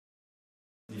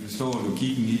Vi forstår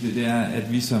logikken i det, det er,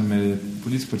 at vi som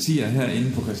politiske partier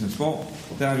herinde på Christiansborg,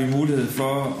 der har vi mulighed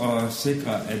for at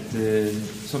sikre, at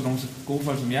sådan nogle gode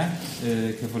folk som jer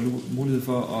kan få mulighed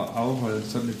for at afholde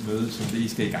sådan et møde, som det I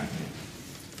skal i gang med.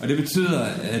 Og det betyder,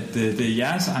 at det er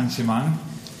jeres arrangement,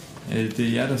 det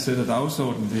er jer, der sætter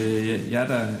dagsordenen, det er jer,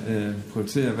 der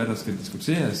prioriterer, hvad der skal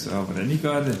diskuteres og hvordan I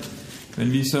gør det.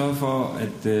 Men vi sørger for,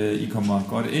 at I kommer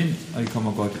godt ind, og I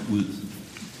kommer godt ud.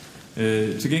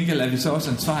 Til gengæld er vi så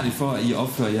også ansvarlige for, at I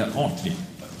opfører jer ordentligt.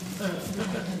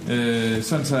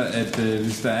 Sådan så, at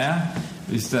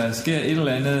hvis der sker et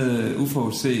eller andet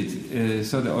uforudset,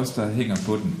 så er det os, der hænger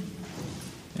på den.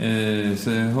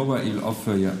 Så jeg håber, I vil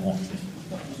opføre jer ordentligt.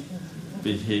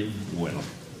 Behave well.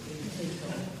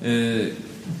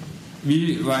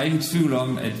 Vi var ikke i tvivl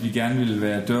om, at vi gerne ville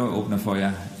være døråbner for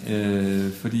jer,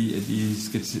 fordi at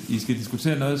I skal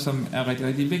diskutere noget, som er rigtig,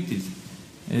 rigtig vigtigt.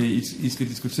 I skal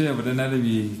diskutere, hvordan er det,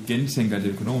 vi gentænker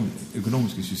det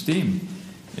økonomiske system.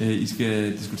 I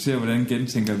skal diskutere, hvordan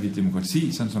gentænker vi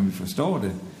demokrati, sådan som vi forstår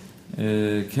det.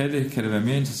 Kan det være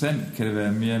mere interessant? Kan det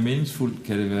være mere meningsfuldt?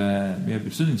 Kan det være mere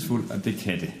betydningsfuldt? Og det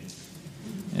kan det.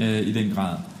 I den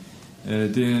grad.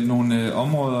 Det er nogle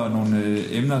områder og nogle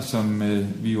emner, som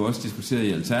vi jo også diskuterer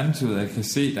i Alternativet. Jeg kan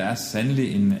se, der er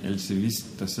sandelig en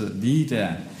alcivist, der sidder lige der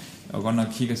og godt nok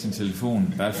kigger sin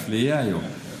telefon. Der er flere jo.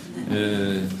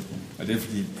 Og det er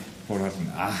fordi, hvor der er sådan,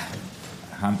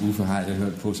 ham Uffe har jeg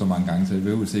hørt på så mange gange, så jeg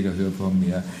vil jo sikkert høre på ham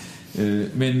mere.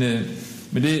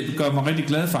 Men det gør mig rigtig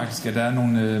glad faktisk, at der er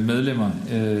nogle medlemmer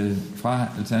fra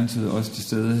Alternativet også til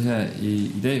stede her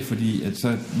i dag, fordi at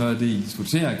så noget af det, I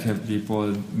diskuterer, kan blive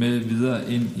båret med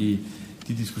videre ind i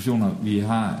de diskussioner, vi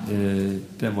har,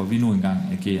 der hvor vi nu engang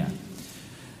agerer.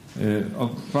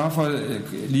 Og bare for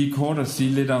lige kort at sige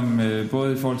lidt om,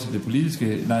 både i forhold til det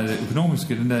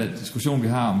økonomiske, den der diskussion, vi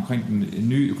har omkring den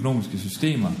nye økonomiske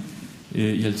systemer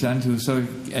i Alternativet, så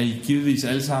er I givetvis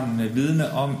alle sammen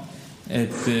vidne om,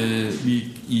 at vi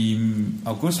i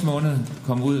august måned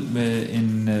kom ud med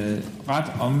en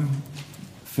ret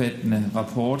omfattende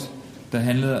rapport, der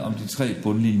handlede om de 3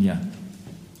 bundlinjer.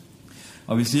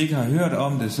 Og hvis I ikke har hørt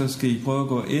om det, så skal I prøve at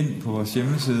gå ind på vores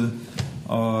hjemmeside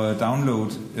og downloade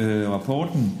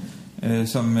rapporten,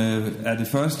 som er det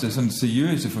første sådan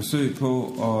seriøse forsøg på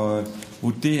at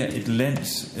vurdere et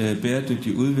lands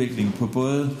bæredygtige udvikling på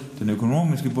både den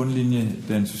økonomiske bundlinje,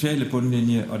 den sociale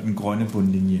bundlinje og den grønne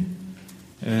bundlinje.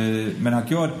 Man har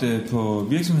gjort det på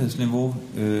virksomhedsniveau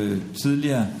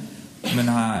tidligere. Man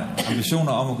har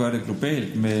ambitioner om at gøre det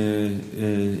globalt med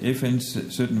FN's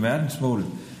 17 verdensmål.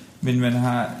 Men man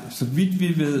har, så vidt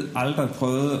vi ved, aldrig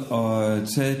prøvet at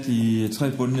tage de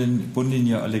 3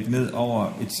 bundlinjer og lægge ned over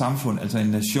et samfund, altså en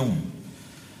nation.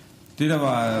 Det, der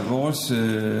var vores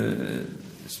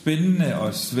spændende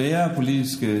og svære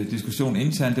politiske diskussion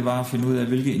internt, det var at finde ud af,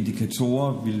 hvilke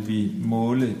indikatorer vil vi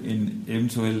måle en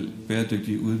eventuel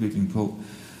bæredygtig udvikling på.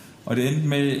 Og det endte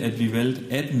med, at vi valgte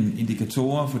 18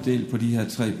 indikatorer fordelt på de her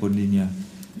 3 bundlinjer.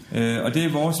 Og det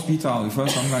er vores bidrag i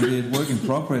første omgang, det er et work in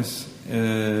progress.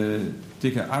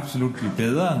 Det kan absolut blive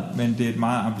bedre, men det er et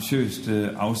meget ambitiøst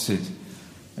afsæt.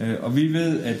 Og vi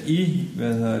ved, at I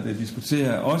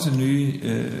diskuterer også nye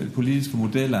politiske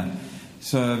modeller,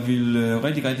 så vi vil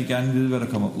rigtig, rigtig gerne vide, hvad der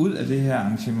kommer ud af det her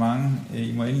arrangement.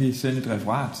 I må endelig sende et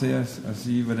referat til os og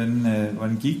sige,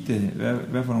 hvordan gik det,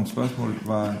 hvad for nogle spørgsmål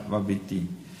var vigtige.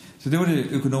 Så det var det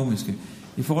økonomiske.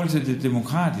 I forhold til det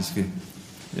demokratiske,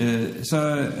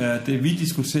 så er det, vi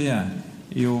diskuterer,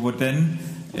 jo hvordan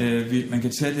man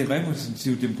kan tage det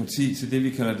repræsentative demokrati til det, vi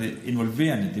kalder det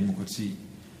involverende demokrati.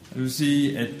 Det vil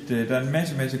sige, at der er en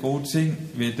masse gode ting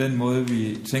ved den måde,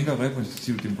 vi tænker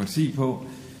repræsentativt demokrati på.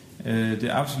 Det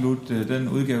er absolut, den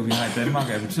udgave, vi har i Danmark,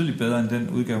 er betydeligt bedre end den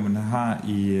udgave, man har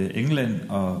i England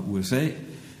og USA.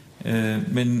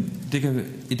 Men det kan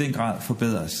i den grad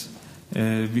forbedres.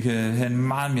 Vi kan have en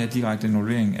meget mere direkte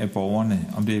involvering af borgerne.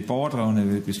 Om det er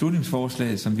borgerdrevne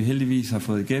beslutningsforslag, som vi heldigvis har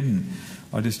fået igennem,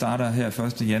 og det starter her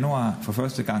 1. januar for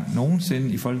første gang nogensinde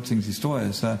i Folketingets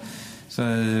historie, så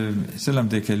selvom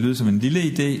det kan lyde som en lille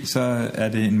idé, så er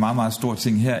det en meget, meget stor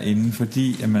ting herinde,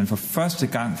 fordi at man for første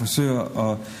gang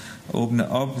forsøger at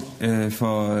åbne op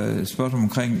for spørgsmål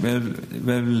omkring,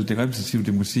 hvad vil det repræsentative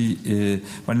demokrati,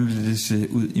 hvordan vil det se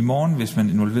ud i morgen, hvis man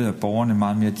involverer borgerne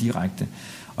meget mere direkte.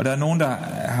 Og der er nogen, der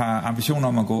har ambitioner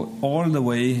om at gå all the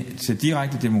way til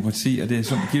direkte demokrati, og det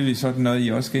er givetvis sådan noget, I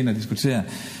også skal ind og diskutere.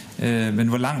 Men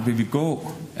hvor langt vil vi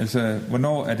gå? Altså,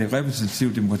 hvornår er det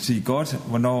repræsentative demokrati godt?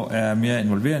 Hvornår er mere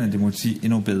involverende demokrati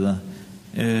endnu bedre?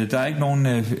 Der er ikke nogen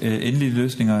endelige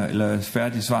løsninger eller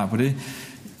færdige svar på det.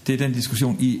 Det er den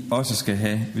diskussion, I også skal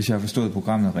have, hvis jeg har forstået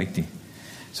programmet rigtigt.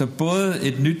 Så både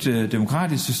et nyt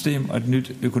demokratisk system og et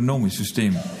nyt økonomisk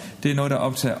system, det er noget, der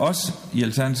optager os i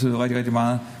Alternativet rigtig, rigtig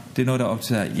meget. Det er noget, der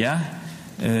optager jer.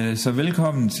 Så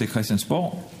velkommen til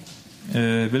Christiansborg.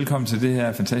 Velkommen til det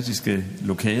her fantastiske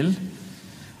lokale.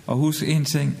 Og husk en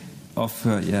ting,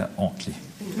 opfør jer ordentligt.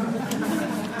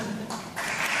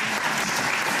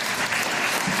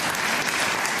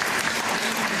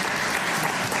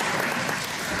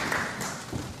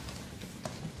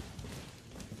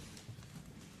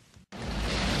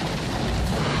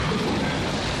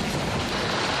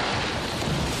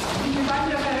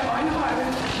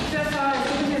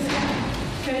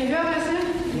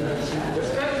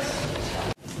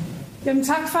 Jamen,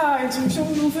 tak for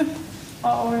introduktionen, Uffe,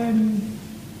 og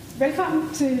velkommen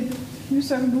til Ny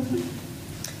Circle Movement.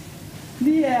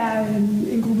 Vi er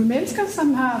en gruppe mennesker,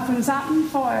 som har fundet sammen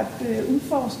for at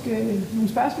udforske nogle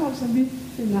spørgsmål, som vi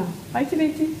finder rigtig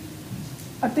vigtige.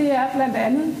 Og det er blandt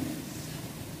andet,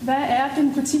 hvad er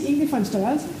demokrati egentlig for en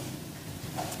størrelse?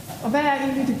 Og hvad er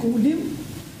egentlig det gode liv?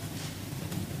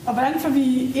 Og hvordan får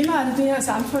vi indrettet det her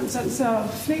samfund, så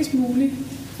flest muligt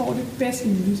får det bedst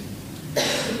muligt?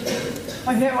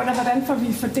 Og herunder, hvordan får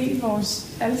vi fordelt vores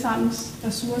allesammens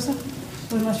ressourcer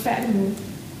på en retfærdig måde?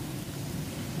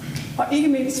 Og ikke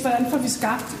mindst, hvordan får vi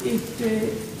skabt et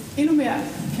endnu mere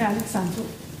kærligt samfund?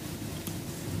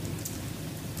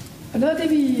 Og noget af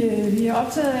det, vi er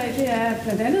optaget af, det er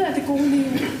blandt andet, at det gode liv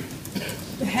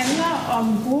det handler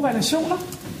om gode relationer.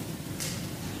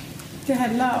 Det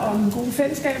handler om gode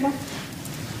fællesskaber.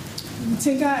 Vi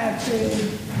tænker, at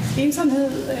et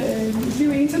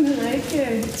liv i ensomhed er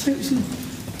ikke trivsel,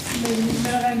 men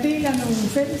at være en del af nogle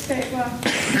fællesskaber,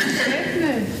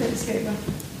 skabende fællesskaber,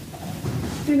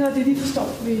 det er noget af det, vi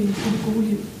forstår ved det gode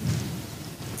liv.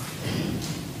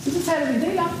 Så det taler vi en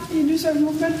del om i Ny Circle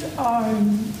Movement, og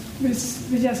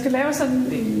hvis jeg skal lave sådan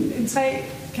en 3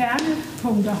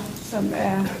 kernepunkter, som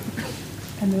er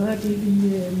noget af det,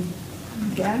 vi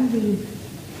gerne vil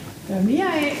gøre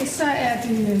mere af, så er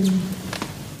det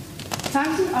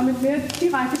tanken om et mere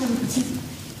direkte demokrati.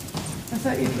 Altså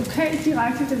et lokalt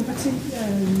direkte demokrati.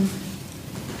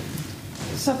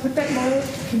 Så på den måde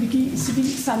kan vi give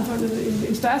civilsamfundet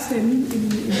en større stemme,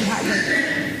 end vi har i dag.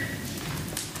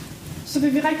 Så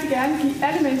vil vi rigtig gerne give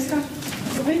alle mennesker,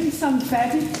 rig som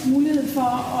fattig, mulighed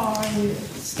for at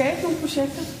skabe nogle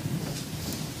projekter.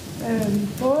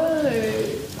 Både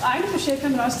egne projekter,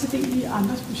 men også til del i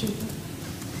andres projekter.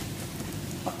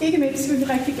 Og ikke mindst vil vi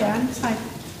rigtig gerne trække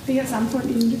det her samfund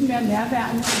i en lidt mere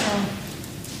nærværende og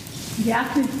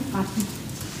hjertelig retning.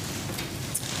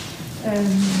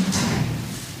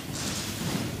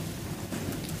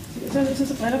 Så er jeg nødt til at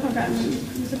tage briller på en gang,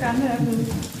 men så gerne er jeg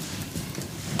blevet.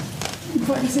 Nu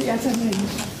får jeg se, at jeg tager med.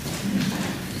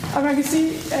 Og man kan sige,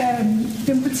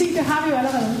 demokrati, det har vi jo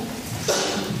allerede.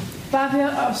 Bare ved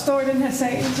at stå i den her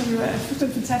sal, som jo er et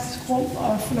fuldstændig fantastisk rum,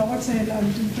 og få lov at tale om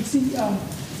demokrati og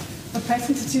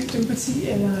repræsentativt demokrati,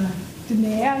 eller det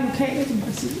nære, lokale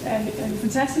demokrati, er jo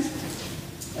fantastisk.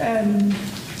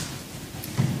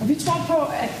 Og vi tror på,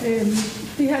 at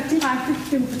det her direkte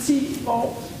demokrati,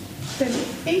 hvor den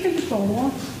enkelte borger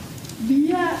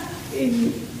via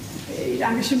et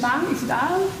engagement i sit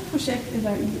eget projekt,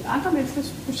 eller i andre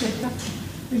menneskers projekter,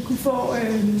 vil kunne få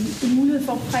en mulighed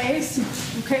for at præge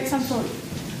sit lokalsamfund,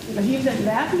 eller hele den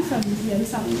verden, som vi alle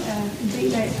sammen er en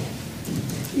del af,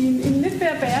 i en lidt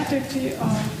mere bæredygtig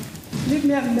og lidt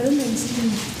mere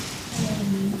medmenneskelig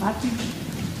retning.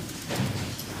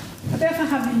 Og derfor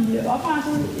har vi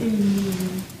oprettet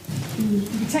en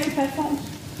digital platform,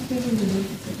 og det vil vi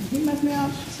fortælle en hel masse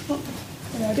mere om.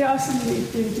 Det er også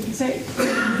et digitalt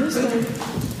mødested,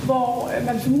 hvor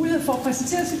man får mulighed for at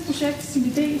præsentere sit projekt,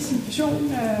 sin idé, sin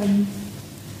vision,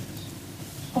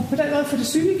 og på den måde få det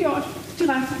synliggjort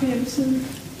direkte på hjemmesiden.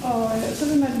 Og så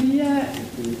vil man via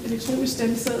en elektronisk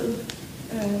stemmeseddel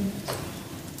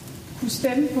kunne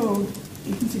stemme på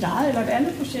enten sit eget eller et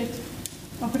andet projekt,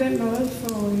 og på den måde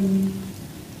få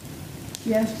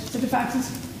så det er faktisk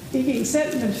ikke en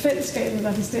selv, men fællesskabet,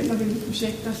 der bestemmer, hvilket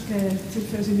projekt, der skal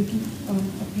tilføres energi og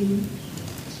penge.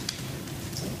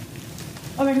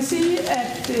 Og man kan sige,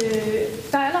 at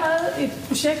der er allerede et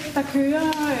projekt, der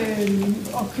kører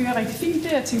og kører rigtig fint.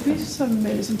 Det er TUB,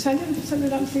 som Tanja vil fortælle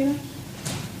lidt om senere.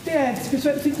 Det er et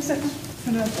spirituelt filmcenter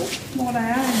på Nørrebro, hvor der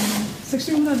er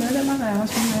 600-700 medlemmer, der er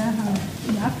også nogle af her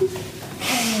i aften.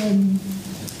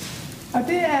 Og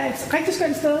det er et rigtig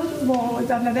skønt sted, hvor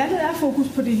der blandt andet er fokus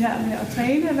på det her med at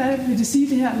træne. Hvad vil det sige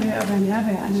det her med at være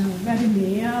nærværende, og hvad er det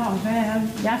nære, og hvad er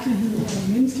hjertelighed og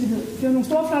menneskelighed? Det er jo nogle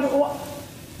store, flotte ord,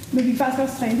 men vi kan faktisk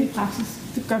også træne det i praksis.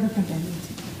 Det gør vi blandt andet.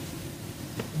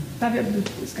 Der er ved at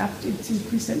blive skabt et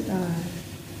tilkrigscenter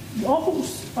i Aarhus,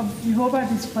 og vi håber, at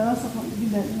det spreder sig rundt i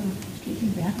landet, og måske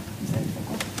hele verden, hvis alt går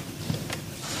godt.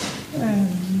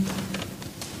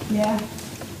 Ja.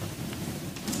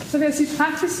 Så vil jeg sige,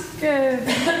 praktisk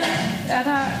er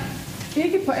der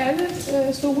ikke på alle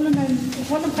stole, men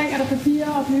rundt omkring er der papirer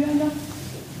og blyanter.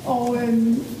 Og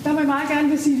der må jeg meget gerne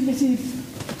vil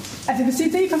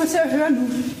sige, det I kommer til at høre nu,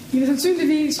 I vil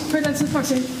sandsynligvis på et eller andet tidspunkt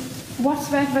sige,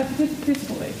 hvad, det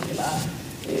forstår jeg ikke, eller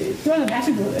det var noget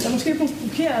mærkeligt noget, eller måske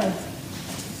provokeret.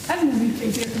 Alt muligt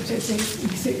ting, det kommer til at sige. I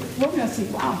kan se, åbne og sige,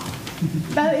 wow.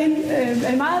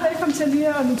 Er I meget velkommen til lige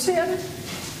at notere det,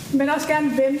 men også gerne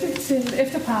vente til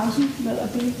efter pausen med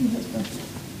at dele de her spørgsmål.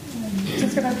 Så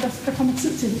skal der komme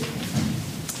tid til det.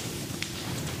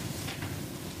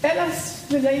 Ellers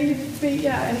vil jeg egentlig bede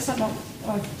jer alle sammen om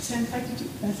at tage en rigtig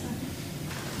dyb vejrtrækning.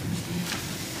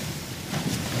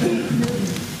 Helt ned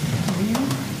på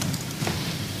maven.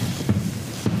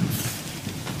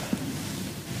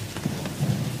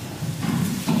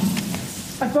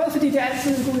 Og både fordi det er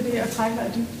altid en god idé at trække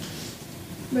vejret dybt,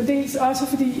 men dels også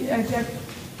fordi, at jeg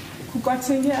kunne godt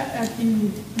tænke jer, at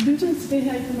I lyttede til det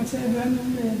her, I kommer til at høre nu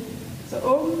med så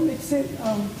åbent et sind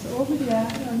og så åbent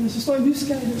hjerte, og med så stor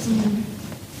nysgerrighed som muligt.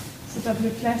 Så der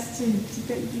bliver plads til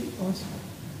den del også.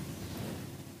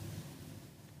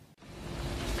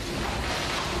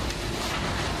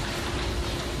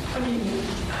 Og lige nu.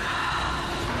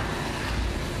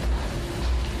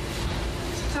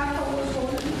 Tak for ordet,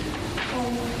 Skåle.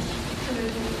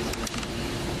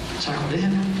 Tak for det,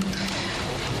 Hanna.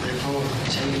 Jeg prøver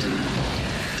at tage det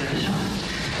her.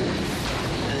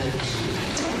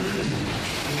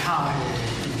 Vi har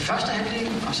den første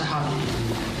halvdel, og så har vi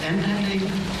den anden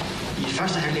halvdel. I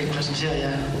første halvdel præsenterer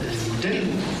jeg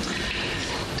modellen.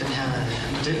 Den her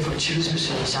model for et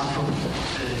tillidsbaseret samfund.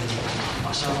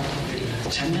 Og så vil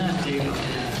Tanja dele om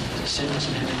det her center,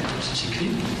 som handler om sin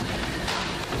kvinde.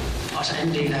 Og så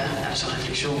anden del er altså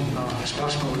refleksion og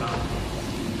spørgsmål, og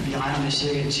vi regner med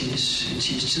cirka en times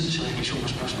tid til refleksion og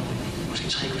spørgsmål. Måske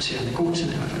 3 kvarter med god tid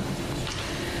i hvert fald.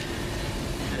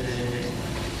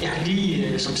 Ja,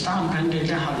 lige som starten på anden del,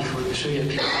 der har vi fået besøg af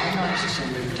Peter Bartleis, som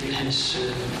vil dele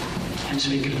hans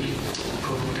vinkel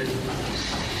på modellen.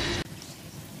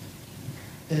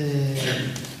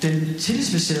 Den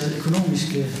tillidsbaserede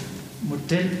økonomiske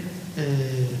model,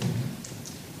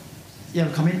 jeg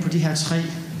vil komme ind på de her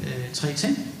tre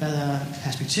ting. Hvad er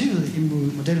perspektivet i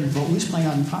modellen? Hvor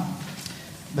udspringer den fra?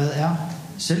 Hvad er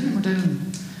selve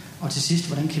modellen? Og til sidst,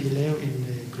 hvordan kan vi lave en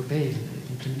global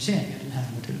implementering af den her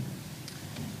model?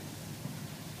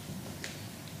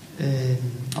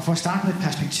 Og for at starte med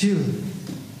perspektivet,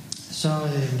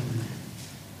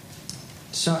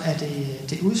 så er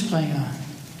det udspringer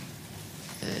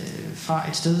fra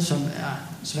et sted, som er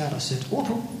svært at sætte ord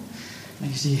på. Man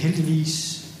kan sige,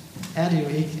 heldigvis er det jo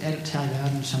ikke alt her i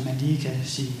verden, som man lige kan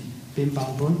sige bim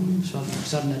bam bunden,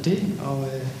 sådan er det, og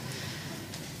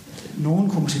nogen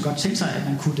kunne måske godt tænke sig, at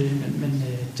man kunne det, men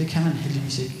det kan man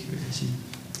heldigvis ikke, vil jeg sige.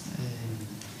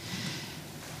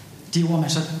 De ord, man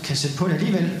så kan sætte på det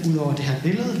alligevel, ud over det her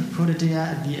billede på det, det er,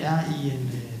 at vi er i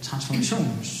en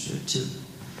transformationstid.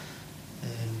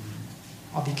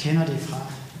 Og vi kender det fra,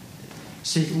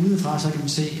 set udefra, så kan man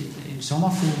se en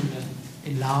sommerfugl,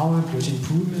 en larve bliver til en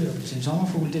pugle og bliver til en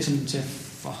sommerfugl. Det er sådan til at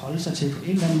forholde sig til på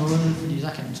en eller anden måde, fordi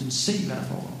der kan man sådan se, hvad der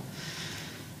foregår.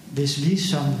 Hvis vi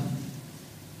som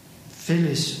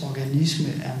fælles organisme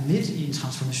er midt i en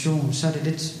transformation, så er det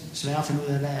lidt svært at finde ud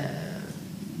af,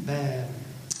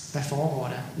 hvad foregår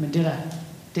der. Men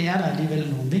det er der alligevel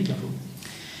nogle vinkler på.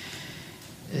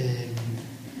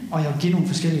 Og jeg vil give nogle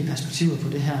forskellige perspektiver på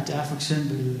det her. Der er for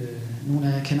eksempel,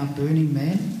 nogle af jer kender Burning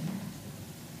Man,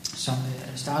 som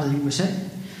startede i USA.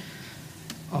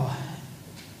 Og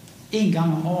en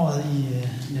gang om året i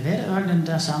Nevada-ørkenen,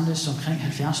 der samles omkring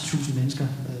 70.000 mennesker.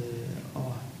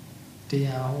 Og det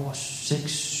er over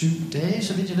 6-7 dage,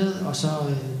 så vidt jeg ved. Og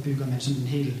så bygger man sådan en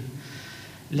hel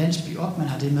landsby op. Man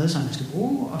har det med, som man skal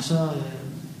bruge. Og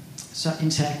så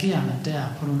interagerer man der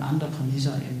på nogle andre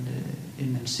præmisser,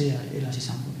 end man ser ellers i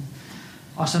samfundet.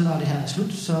 Og så når det her er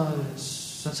slut,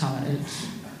 så tager man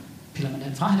piller man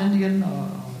den fra hinanden igen,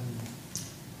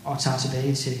 og tager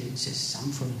tilbage til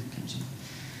samfundet, kan man sige.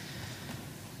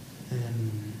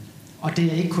 Og det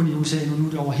er ikke kun i USA, nu er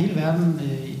det over hele verden.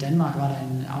 I Danmark var der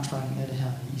en afspejling af det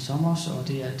her i sommer, og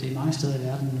det er mange steder i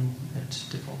verden nu, at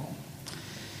det foregår.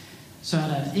 Så er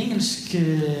der en engelsk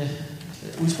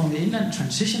udsprung i England,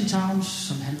 Transition Towns,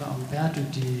 som handler om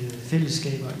bæredygtige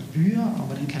fællesskaber i byer, og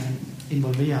hvordan kan man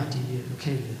involvere de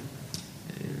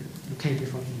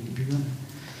lokalbefolkningen i byerne.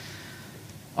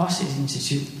 Også et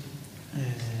initiativ.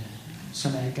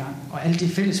 som er i gang. Og alt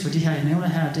det fælles for de her, jeg nævner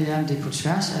her, det er, at det er på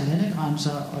tværs af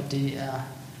landegrænser, og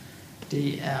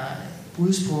det er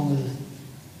udsprunget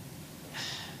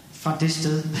fra det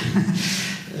sted.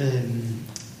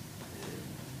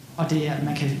 Og det er,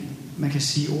 man kan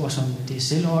sige ord som, det er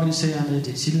selvorganiserende, det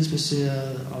er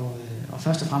tillidsbaseret, og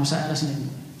først og fremmest så er der sådan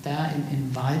en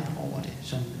vibe over det,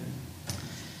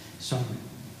 som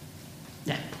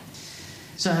ja.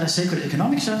 Så er der Sacred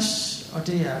Economics også, og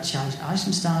det er Charles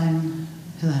Eisenstein,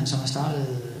 hedder han, som har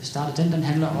startet den. Den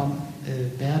handler om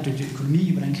bæredygtig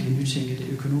økonomi, hvordan kan vi nytænke det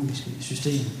økonomiske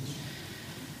system.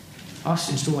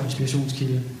 Også en stor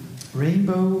inspirationskilde.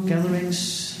 Rainbow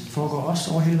Gatherings foregår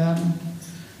også over hele verden.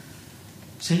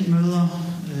 Tænkmøder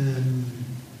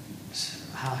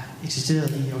har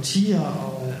eksisteret i årtier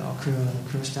og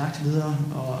kører stærkt videre.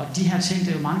 Og de her ting, det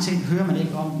er jo mange ting, hører man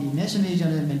ikke om i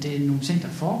massemedierne, men det er nogle ting, der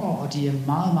foregår, og de er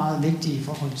meget, meget vigtige i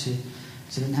forhold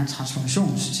til den her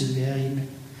transformationstid, vi er i med.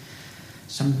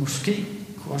 Som måske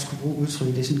også kunne bruge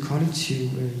udtrykket, det er sådan en kollektiv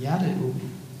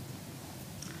hjerteåbning.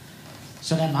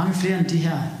 Så der er mange flere end de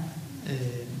her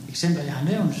eksempler, jeg har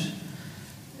nævnt.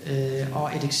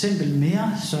 Og et eksempel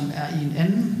mere, som er i en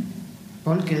anden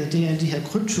boldgade, det er de her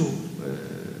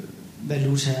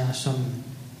kryptovalutaer,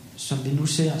 som vi nu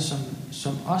ser,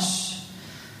 som også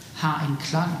har en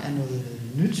klang af noget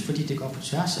nyt, fordi det går på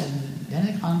tværs af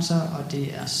landegrænser, og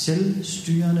det er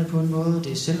selvstyrende på en måde,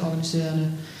 det er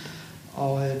selvorganiserende,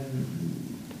 og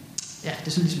ja, det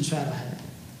er sådan ligesom svært at have,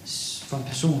 for en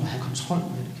person at have kontrol med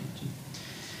det, kan man sige.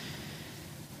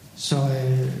 Så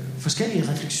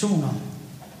forskellige refleksioner,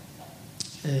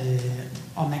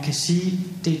 og man kan sige,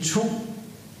 det er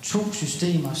to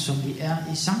systemer, som vi er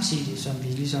i samtidig, som vi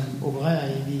ligesom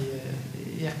opererer i.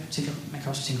 Jeg tænker, man kan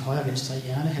også tænke højre og venstre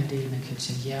hjernehalvdel, man kan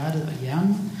tænke hjertet og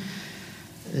hjernen.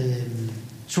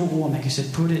 To ord, man kan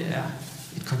sætte på det, er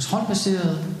et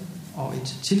kontrolbaseret og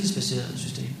et tillidsbaseret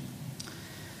system.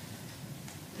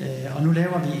 Og nu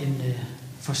laver vi en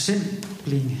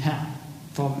forsimpling her,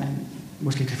 hvor man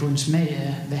måske kan få en smag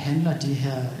af, hvad handler de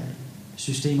her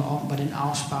systemer om, hvordan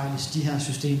afspejles de her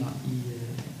systemer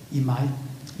i mig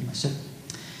selv.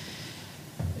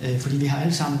 Fordi vi har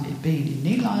alle sammen et ben i den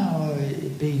ene lejr og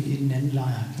et ben i den anden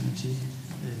lejr, kan man sige.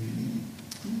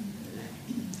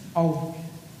 Og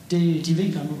de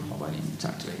vinkler, nu hopper jeg lige en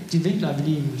takt tilbage, de vinkler, vi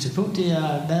lige vil tage på, det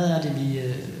er, hvad er det,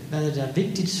 der er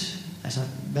vigtigt, altså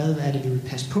hvad er det, vi vil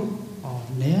passe på og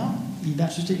nære i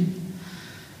hvert system.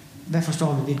 Hvad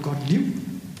forstår vi ved et godt liv?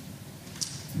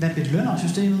 Hvad belønner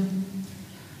systemet?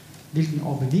 Hvilken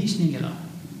overbevisning, eller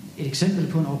et eksempel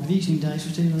på en overbevisning, der er i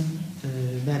systemet.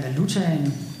 Hvad er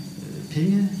valutaen,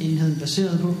 pengeenheden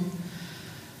baseret på?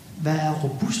 Hvad er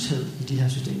robusthed i de her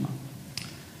systemer?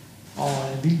 Og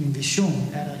hvilken vision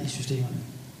er der i systemerne?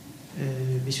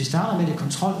 Hvis vi starter med det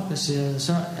kontrolbaserede,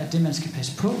 så er det, man skal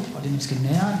passe på, og det, man skal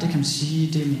nære, det kan man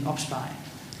sige, det er min opsparing.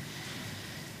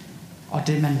 Og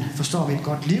det, man forstår ved et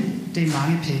godt liv, det er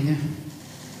mange penge.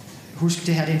 Husk,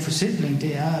 det her det er en forsimpling, men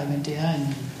det er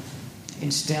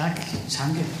en stærk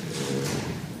tanke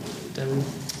derude.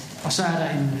 Og så er der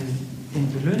en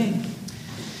belønning.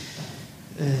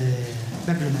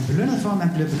 Hvad bliver man belønnet for? Man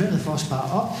bliver belønnet for at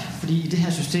spare op, fordi i det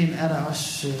her system er der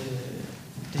også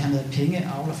det her med, at penge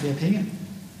avler flere penge.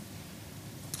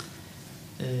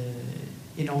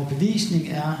 En overbevisning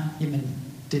er, jamen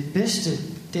det bedste,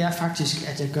 det er faktisk,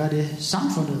 at jeg gør det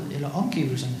samfundet eller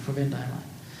omgivelserne forventer jeg mig.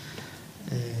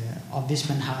 Og hvis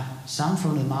man har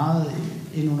samfundet meget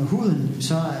ind under huden,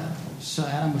 så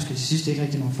er der måske til sidst ikke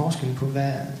rigtig nogen forskel på,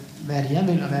 hvad er det jeg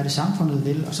vil, og hvad er det samfundet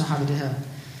vil, og så har vi det her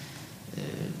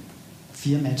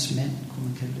firmaets mand, kunne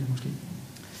man kalde det måske.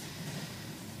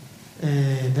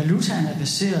 Valutaen er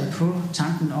baseret på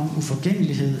tanken om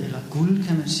uforgængelighed, eller guld,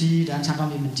 kan man sige. Der er en tanke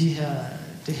om, at det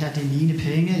her det er mine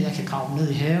penge, jeg kan grave dem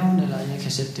ned i haven, eller jeg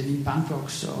kan sætte det i min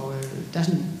bankboks, og der er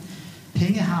sådan,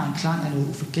 penge har en klang af noget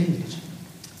uforgængeligt.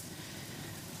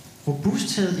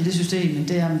 Robusthed i det system,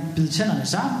 det er at bide tænderne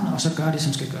sammen, og så gøre det,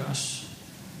 som skal gøres.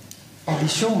 Og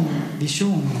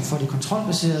visionen for det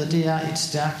kontrolbaserede, det er et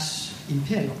stærkt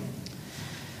imperium.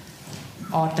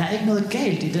 Og der er ikke noget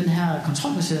galt i den her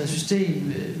kontrolbaserede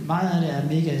system. Meget af det er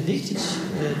mega vigtigt.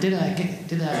 Det der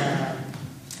er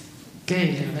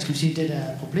galt, eller hvad skal man sige, det der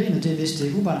er problemet, det er, hvis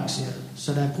det er ubalanceret.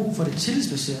 Så der er brug for det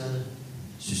tillidsbaserede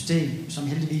system, som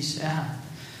heldigvis er her,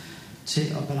 til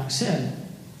at balancere det.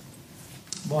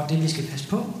 Hvor det, vi skal passe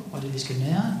på, og det, vi skal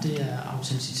nære, det er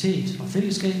autenticitet og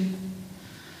fællesskab.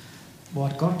 Hvor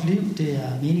et godt liv, det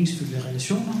er meningsfyldte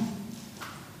relationer.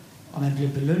 Og man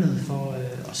bliver belønnet for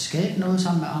at skabe noget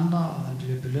sammen med andre, og man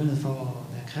bliver belønnet for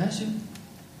at være kreativ.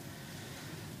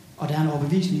 Og der er en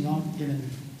overbevisning om, jamen,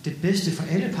 det bedste for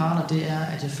alle parter, det er,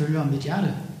 at jeg følger mit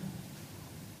hjerte.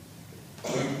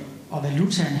 Og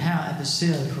valutaen her er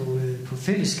baseret på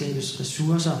fællesskabets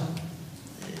ressourcer,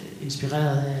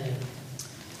 inspireret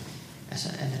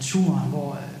af naturen,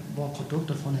 hvor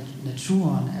produkter fra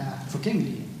naturen er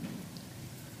forgængelige,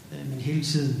 men hele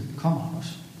tiden kommer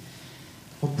også.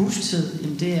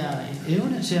 Robusthed, det er en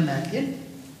evne til at mærke ind,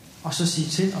 og så sige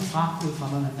til og fra, ud fra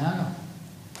hvad man mærker.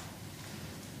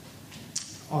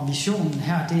 Og visionen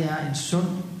her, det er en sund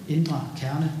indre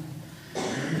kerne.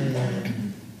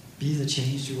 Be the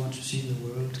change you want to see in the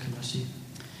world, kan man sige.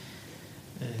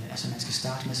 Man skal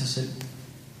starte med sig selv.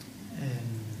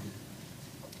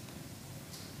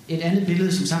 Et andet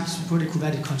billede, som sagt på det, kunne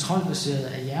være det kontrolbaserede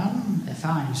af hjernen,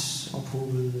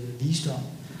 erfaringsophovet visdom,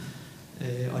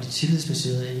 og det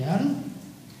tillidsbaserede af hjertet.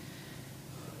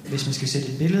 Hvis man skal sætte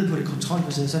et billede på det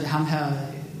kontrolbaserede, så er det ham her,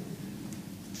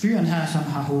 fyren her, som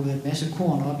har håbet en masse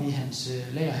korn op i hans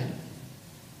lagerhal.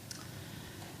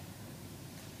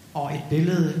 Og et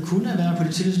billede kunne være på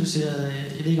det tillidsbaserede.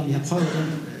 Jeg ved ikke, om I har prøvet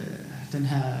den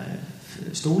her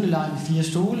stoleleg med 4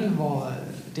 stole, hvor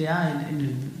det er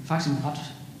faktisk en ret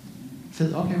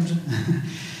fed oplevelse.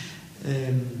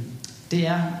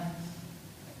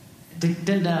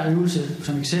 Den der øvelse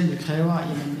som eksempel kræver, at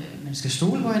man skal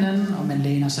stole på hinanden, og man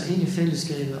læner sig ind i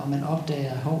fællesskabet, og man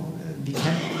opdager, at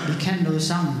vi kan noget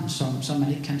sammen, som man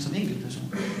ikke kan som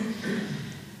enkeltperson.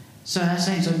 Så er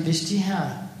sagen sådan, hvis de her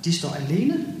de står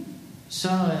alene, så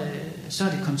er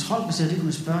det kontrolbaseret. Det kunne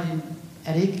man spørge,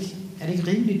 er det ikke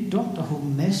rimelig dumt at håbe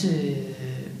en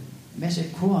masse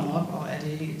korn op, og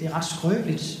det er ret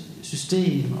skrøbeligt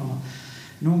system, og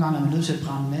nogle gange er man nødt til at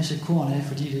brænde en masse korn af,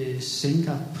 fordi det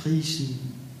sænker prisen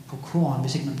på korn,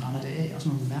 hvis ikke man brænder det af, og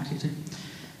sådan nogle mærkelige ting.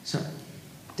 Så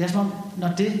det er som om,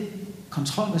 når det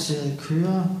kontrolbaserede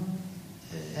kører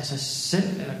af sig selv,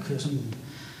 eller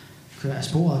kører af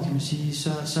sporet, kan man sige,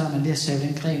 så er man ved at save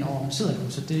den gren over, man sidder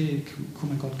på, så det kunne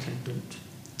man godt kalde dumt.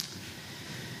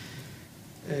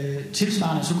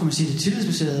 Tilsvarende, så kunne man sige, at det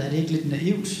tillidsbaserede er det ikke lidt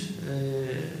naivt,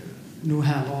 nu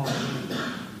her, hvor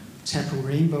tage på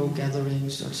rainbow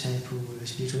gatherings og tage på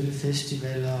spirituelle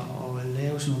festivaler og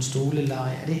lave sådan nogle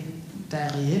stoleleje. Der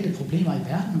er reelle problemer i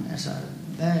verden. Altså,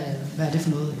 hvad er det for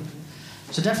noget?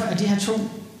 Så derfor er de her 2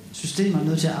 systemer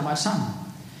nødt til at arbejde sammen.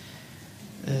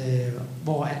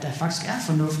 Hvor at der faktisk er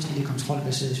fornuft i det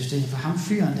kontrolbaserede system. For ham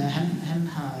fyren der, han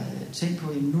har tænkt på,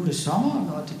 at nu er det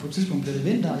sommer, og det på et tidspunkt bliver det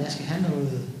vinter, og jeg skal have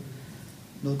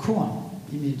noget korn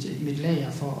i mit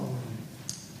lager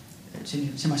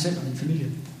til mig selv og min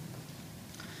familie.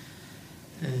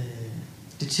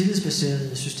 Det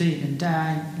tillidsbaserede system, der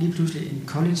er lige pludselig en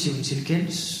kollektiv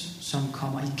intelligens, som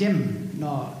kommer igennem,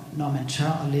 når man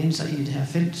tør at læne sig ind i det her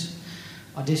felt.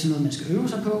 Og det er sådan noget, man skal øve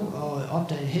sig på og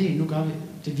opdage, hey, nu gør vi,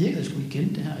 det virkede sgu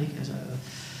igen det her, ikke? Altså,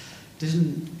 det er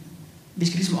sådan, vi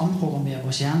skal ligesom omprogrammere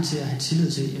vores hjerne til at have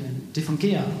tillid til, jamen, det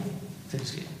fungerer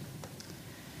fællesskab.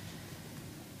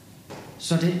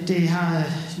 Så det har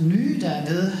nye, der er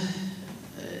ved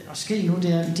at ske nu,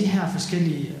 det er de her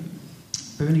forskellige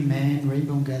Burning Man,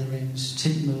 Rainbow Gatherings,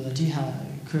 tænkmøder, de har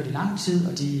kørt i lang tid,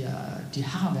 og de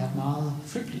har været meget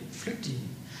flygtige.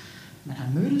 Man har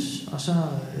mødtes, og så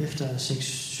efter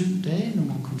 6-7 dage,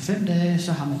 nogle gange kun 5 dage,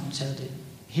 så har man taget det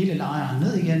hele lejren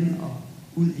ned igen og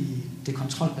ud i det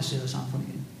kontrolbaserede samfund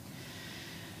igen.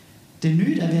 Det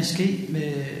nye, der er ved at ske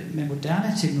med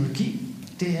moderne teknologi,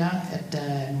 det er, at der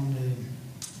er nogle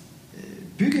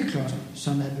byggeklodser,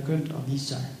 som er begyndt at vise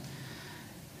sig.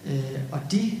 Og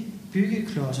de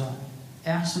byggeklodser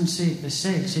er sådan set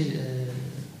basalt til,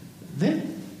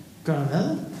 hvem gør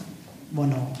hvad,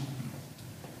 hvornår.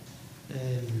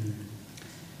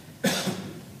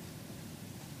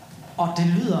 Og det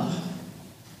lyder,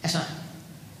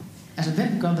 altså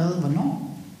hvem gør hvad,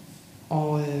 hvornår.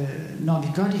 Og når vi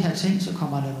gør de her ting, så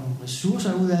kommer der nogle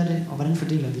ressourcer ud af det, og hvordan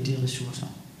fordeler vi de ressourcer.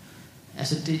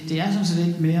 Altså det er sådan set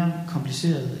ikke mere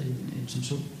kompliceret end som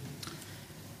så.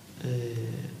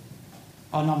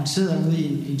 Og når man sidder ude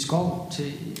i en skov,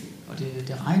 og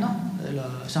det regner, eller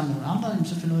sammen med nogle andre,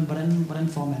 så finder man ud af, hvordan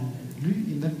får man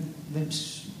ly, hvem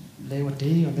laver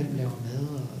det, og hvem laver mad.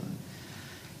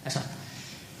 Altså,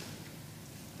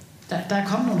 der er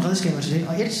kommet nogle redskaber til det,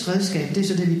 og et redskab, det er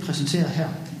så det, vi præsenterer her,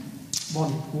 hvor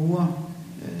vi bruger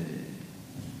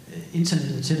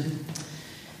internettet til det.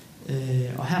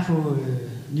 Og her på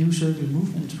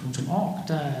newcirclemovement.org,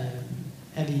 der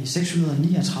er vi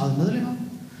 639 medlemmer,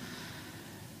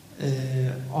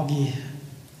 og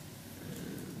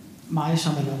mig,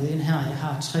 som er logget ind her, jeg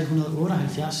har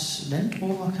 378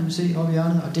 vanddråber, kan man se oppe i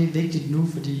hjørnet, og det er vigtigt nu,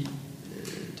 fordi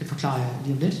det forklarer jeg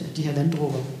lige om lidt, at de her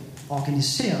vanddråber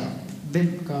organiserer,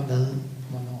 hvem gør hvad,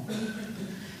 hvornår.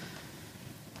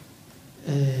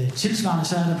 Tilsvarende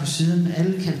så er der på siden,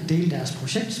 alle kan dele deres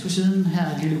projekt på siden. Her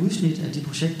er et lille udsnit af de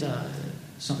projekter,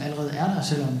 som allerede er der,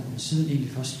 selvom siden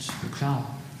egentlig først blev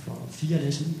klar for 4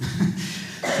 dage siden.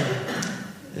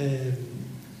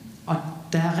 Og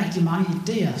der er rigtig mange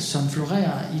idéer, som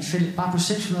florerer i et felt. Bare på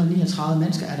 639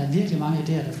 mennesker er der virkelig mange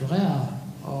idéer, der florerer,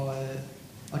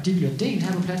 og de bliver delt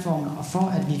her på platformen, og for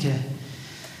at vi kan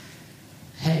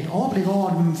have et overblik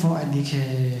over dem, for at vi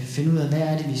kan finde ud af, hvad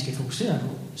er det, vi skal fokusere på,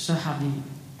 så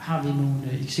har vi nogle,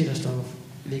 I kan se, der står,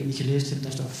 I kan læse til, der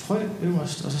står frø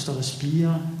øverst, og så står der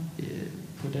spire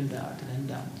på den anden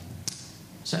der.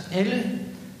 Så alle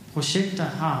projekter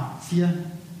har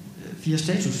fire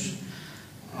status,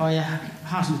 og jeg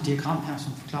har sådan et diagram her,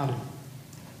 som forklarer det.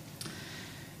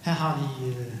 Her har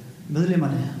vi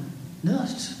medlemmerne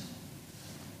nederst,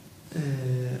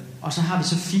 og så har vi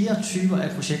så 4 typer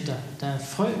af projekter. Der er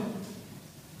frø,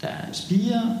 der er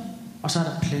spire, og så er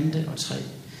der plante og træ.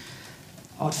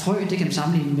 Og et frø, det kan man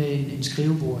sammenligne med en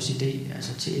skrivebordsidé,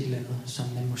 altså til et eller andet, som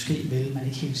man måske vil, man er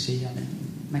ikke helt sikker,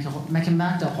 men man kan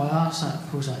mærke, der rører sig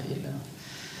på sig et eller andet.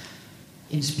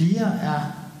 En spire er,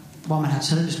 hvor man har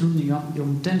taget beslutning om, jo,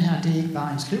 den her, det er ikke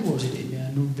bare en skrivebordsidé mere,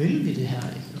 nu vil vi det her,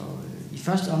 ikke? Og i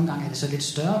første omgang er det så lidt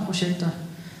større projekter,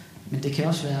 men det kan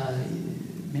også være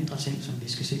mindre ting, som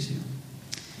vi skal se til.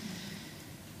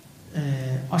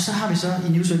 Og så har vi så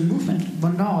i New Social Movement,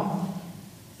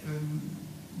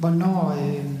 hvornår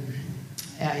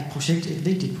er et projekt et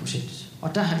vigtigt projekt.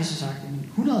 Og der har vi så sagt,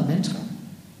 100 mennesker,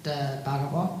 der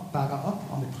bakker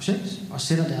op om et projekt og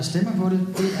sætter deres stemmer på det,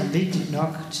 det er vigtigt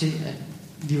nok til, at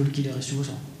vi vil give det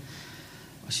ressourcer.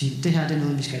 Og sige, det her det er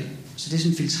noget, vi skal. Så det er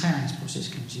sådan en filtreringsproces,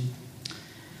 kan man sige.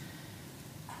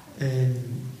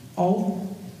 Og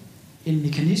en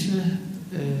mekanisme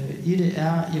i det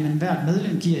er, jamen hvert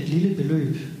medlem giver et lille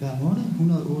beløb hver måned,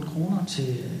 108 kroner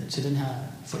til den her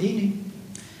forening.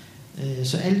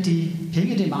 Så alle de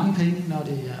penge, det er mange penge, når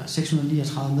det er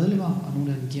 639 medlemmer, og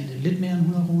nogle af dem giver det lidt mere end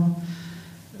 100 kroner.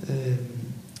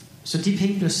 Så de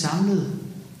penge bliver samlet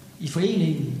i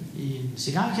foreningen i en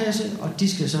cigarkasse, og de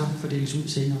skal så fordeles ud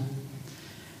senere.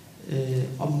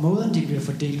 Og måden, de bliver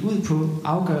fordelt ud på,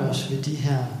 afgøres ved de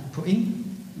her point,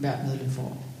 hvert medlem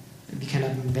får. Vi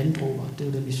kalder dem vanddråber, det er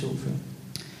jo det, vi så før.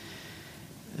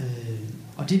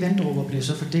 Og de vanddråber bliver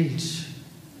så fordelt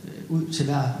ud til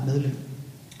hver medlem.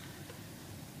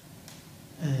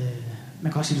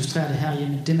 Man kan også illustrere det her.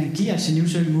 Jamen, det, man giver til New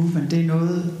Social Movement, det er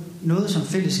noget som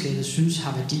fællesskabet synes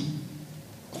har værdi.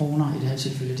 Kroner i det her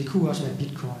tilfælde. Det kunne også være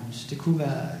bitcoins. Det kunne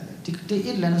være... Det er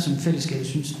et eller andet, som fællesskabet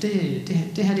synes. Det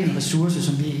her det er en ressource,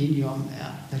 som vi er enige om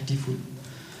er værdifuld.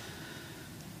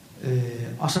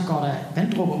 Og så går der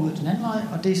vanddråber ud den anden vej,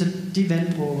 og det er så de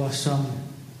vanddråber, som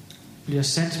bliver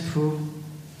sat på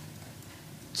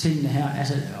tingene her.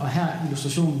 Altså, og her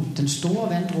illustrationen, den store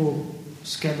vanddråbe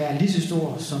skal være lige så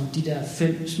stor som de der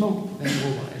 5 små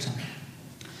vanddråber. Altså.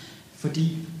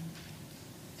 Fordi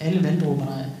alle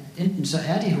vanddråberne, enten så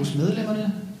er de hos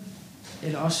medlemmerne,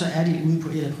 eller også så er de ude på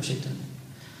et af projekterne.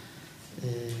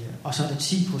 Og så er der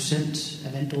 10%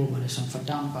 af vanddråberne, som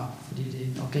fordamper, fordi det er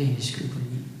en organisk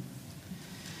økonomi.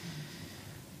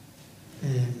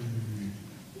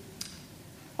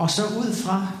 Og så ud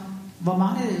fra, hvor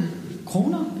mange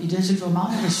kroner, i det her tilfælde, hvor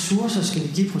mange ressourcer skal vi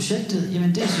give projektet,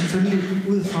 jamen det er selvfølgelig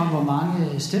ud fra, hvor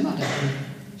mange stemmer der er.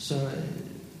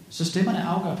 Så stemmerne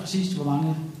afgør præcis, hvor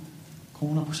mange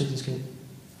kroner projektet skal.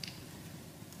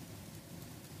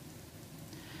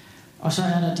 Og så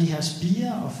er der de her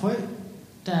spirer og frø,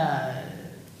 der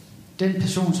den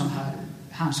person, som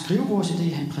har en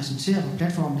skrivebordsidé, han præsenterer på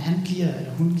platformen,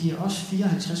 hun giver også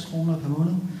 54 kroner per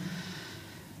måned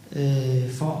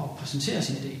for at præsentere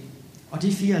sin idé. Og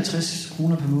de 54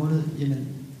 kroner per måned, jamen,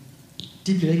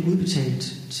 de bliver ikke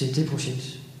udbetalt til det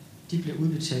projekt. De bliver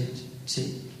udbetalt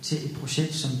til et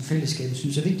projekt, som fællesskabet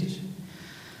synes er vigtigt.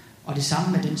 Og det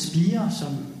samme med den spire,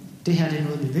 som det her det er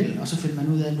noget, vi vil, og så finder man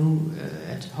ud af nu,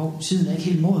 at tiden er ikke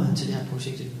helt moden til det her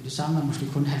projekt. Det samme er måske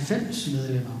kun 90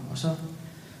 medlemmer, og så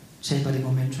taber det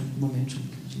momentum, kan man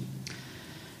sige.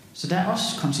 Så der er også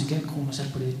kontingentkroner sat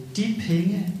på det. De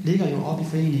penge ligger jo op i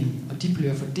foreningen, og de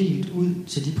bliver fordelt ud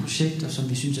til de projekter, som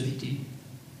vi synes er vigtige.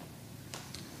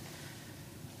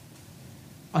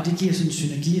 Og det giver sådan en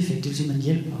synergieffekt, det vil sige, at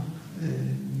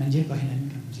man hjælper hinanden,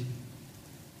 kan man sige.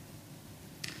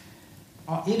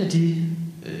 Og et af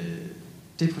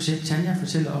det projekt, Tanja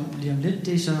fortæller om lige om lidt,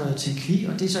 det er så Tænkvi,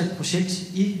 og det er så et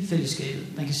projekt i fællesskabet.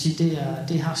 Man kan sige,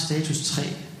 det har status 3.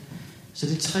 Så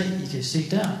det 3, I kan se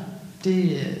der,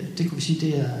 det kunne vi sige,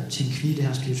 det er Tænkvi, det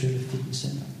her spirituelle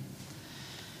fitnesscenter.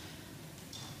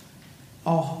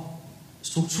 Og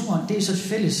strukturen, det er så et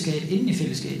fællesskab inden i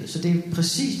fællesskabet. Så det er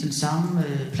præcis den samme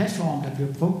platform, der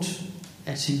bliver brugt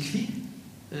af Tænkvi.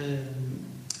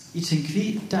 I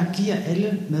Tænkvi, der giver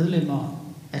alle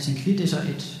medlemmer af Tænkvi, det er så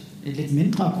et lidt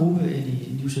mindre gruppe end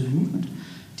i New Social Movement,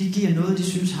 de giver noget, de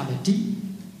synes har værdi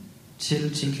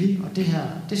til Tænkvi, og det her,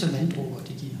 det er så vanddråber,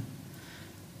 de giver.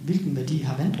 Hvilken værdi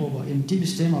har vanddråber? Jamen, de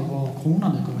bestemmer, hvor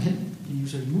kronerne går hen i New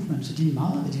Social Movement, så de er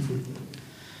meget værdifulde.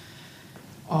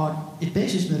 Og et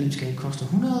basismedlemskab koster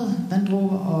 100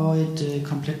 vanddråber, og et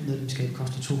komplet medlemskab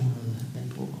koster 200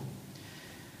 vanddråber.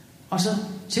 Og så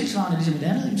tilsvarende ligesom et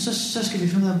andet, så skal vi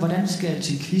finde ud af, hvordan skal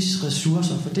Tænkvis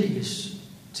ressourcer fordeles.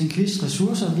 Tænkvis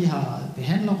ressourcer, vi har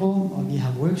behandlerrum, og vi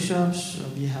har workshops,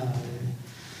 og vi har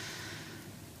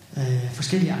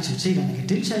forskellige aktiviteter, man kan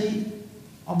deltage i.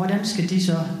 Og hvordan skal de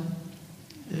så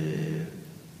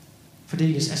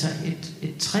fordeles? Altså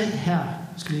et træ her,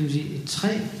 skal jeg sige, et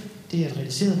træ, det er et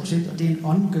realiseret projekt, og det er en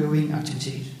ongoing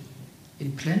aktivitet.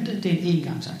 En plante, det er en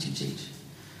engangsaktivitet.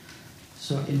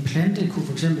 Så en plante kunne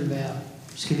for eksempel være,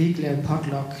 skal vi ikke lave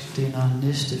potluck dinner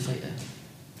næste fredag?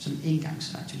 Som en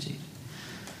engangsaktivitet.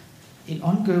 En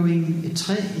ongoing, et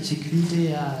træ i Tænkvi,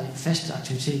 det er en fast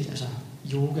aktivitet, altså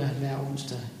yoga hver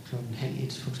onsdag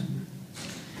 12:30 for eksempel.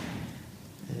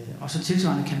 Og så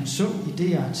tilsvarende kan man så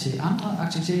idéer til andre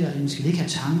aktiviteter. Skal vi ikke have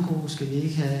tango? Skal vi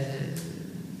ikke have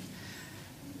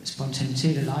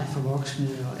spontanitet og leg for voksne?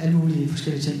 Og alle mulige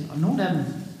forskellige ting. Og nogle af dem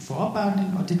får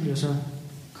opbakning, og det bliver så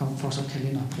får så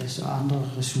kalenderplads og andre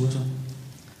ressourcer.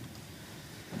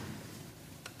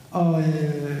 Og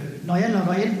når jeg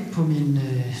logger ind på min,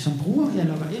 som bruger, jeg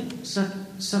logger ind,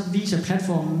 så viser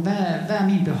platformen, hvad er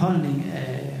min beholdning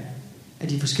af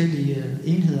de forskellige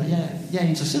enheder. Jeg er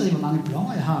interesseret i, hvor mange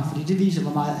blogger jeg har, fordi det viser,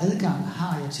 hvor meget adgang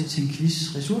har jeg til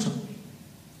Tænkvis ressourcer.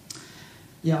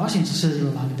 Jeg er også interesseret i,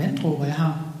 hvor mange vanddråber jeg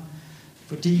har,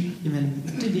 fordi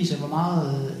det viser, hvor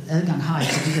meget adgang har jeg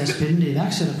til de her spændende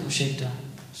iværksætterprojekter,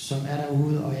 som er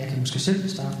derude, og jeg kan måske selv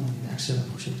starte nogle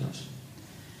iværksætterprojekter også.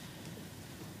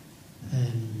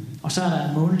 Og så er der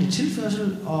en månedlig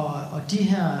tilførsel, og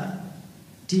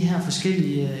de her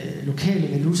forskellige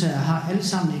lokale valutaer har alle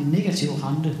sammen en negativ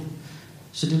rente.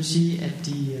 Så det vil sige, at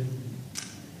de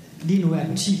lige nu er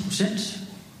den 10%.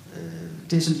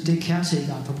 Det er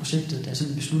kærtegeren for projektet, der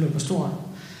sådan beslutter,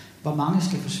 hvor mange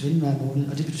skal forsvinde hver måned.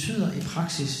 Og det betyder i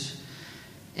praksis,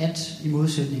 at i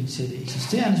modsætning til det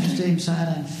eksisterende system, så er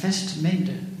der en fast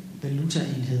mængde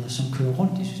valutaenheder, som kører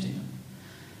rundt i systemet.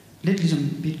 Lidt ligesom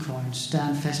bitcoins. Der er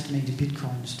en fast mængde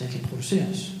bitcoins, der kan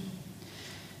produceres.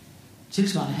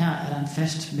 Tilsvarende her er der en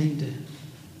fast mængde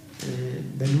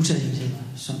valutaenheder,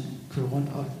 som kører rundt,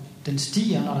 og den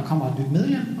stiger, når der kommer et nyt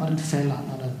medlem, og den falder,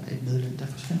 når der er et medlem, der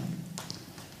forsvinder.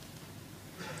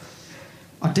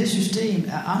 Og det system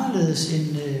er anderledes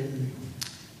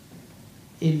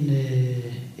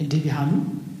end det, vi har nu.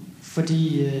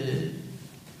 Fordi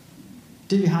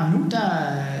det, vi har nu, der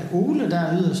er Ole, der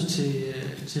er yderst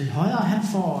til højre, han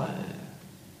får,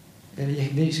 jeg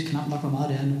ved ikke knap nok, hvor meget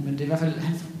det er nu, men det er i hvert fald,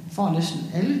 han får næsten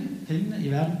alle pengene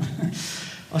i verden.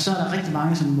 Og så er der rigtig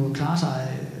mange, som må klare sig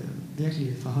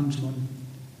virkelig fra hånden til munden.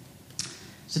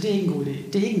 Så det er ikke en god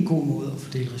idé. Det er ikke en god måde at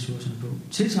fordele ressourcerne på.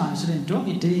 Tilsvarende så er det en dum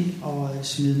idé at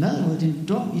smide mad ud. Det er en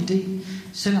dum idé,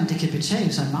 selvom det kan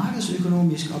betale sig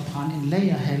markedsøkonomisk at brænde en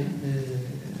lagerhal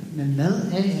med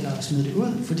mad af eller smide det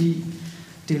ud, fordi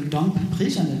det vil dumpe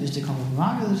priserne, hvis det kommer på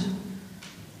markedet.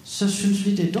 Så synes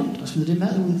vi, det er dumt at smide det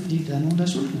mad ud, fordi der er nogen, der er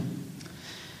sultne.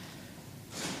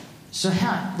 Så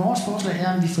her, vores forslag er,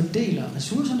 at vi fordeler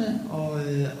ressourcerne,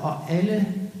 og alle,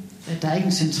 der er ikke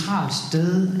en centralt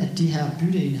sted, at de her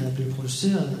bytteenheder bliver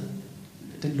produceret,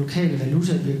 den lokale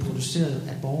valuta bliver produceret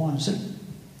af borgeren selv.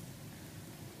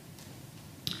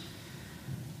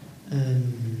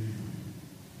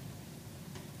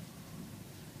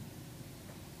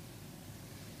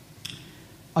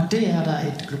 Og det er der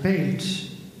et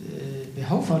globalt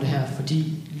behov for det her,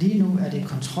 fordi lige nu er det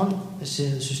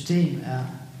kontrolbaseret system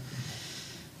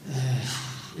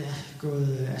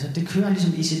gået, altså det kører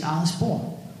ligesom i sit eget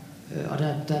spor, og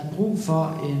der er brug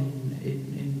for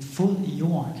en fod i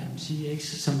jorden, kan man sige, ikke?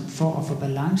 Som for at få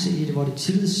balance i det, hvor det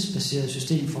tillidsbaserede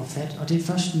system får fat, og det er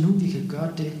først nu, vi kan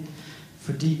gøre det,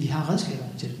 fordi vi har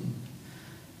redskaberne til dem.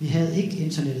 Vi havde ikke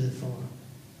internettet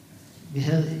det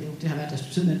har været der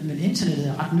tid, men internettet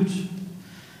er ret nyt.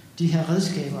 De her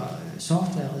redskaber,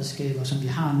 softwareredskaber, som vi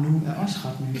har nu, er også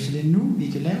ret nye, så det er nu, vi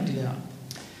kan lave det der.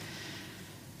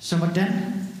 Så hvordan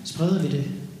spreder vi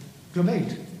det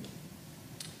globalt?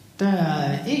 Der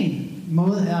er en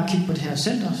måde er at kigge på det her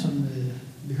center, som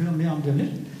vi hører mere om det om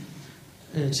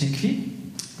lidt. Tænkvi.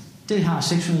 Det har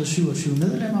 627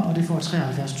 medlemmer, og det får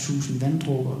 73.000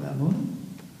 vanddråber hver måned.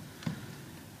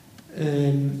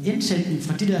 Indtægten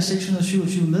fra de der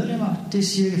 627 medlemmer, det er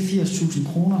cirka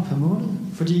 80.000 kroner per måned,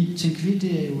 fordi Tænkvi,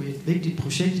 det er jo et vigtigt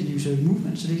projekt i New Social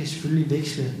Movement, så det kan selvfølgelig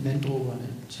veksle vanddråberne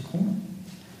til kroner.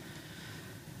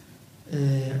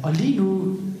 Og lige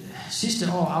nu,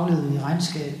 sidste år afledte vi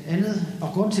regnskab andet, og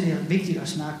grund til, det er vigtigt at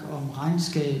snakke om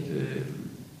regnskab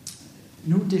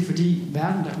nu, det er fordi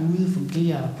verden derude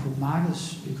fungerer på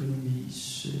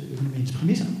markedsøkonomiens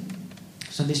præmisser.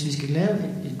 Så hvis vi skal lave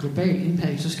et global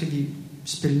impact, så skal vi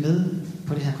spille med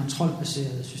på det her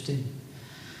kontrolbaserede system.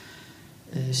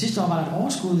 Sidste år var der et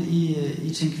overskud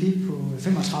i Tænkvi på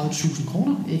 35.000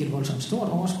 kroner. Ikke et voldsomt stort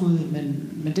overskud,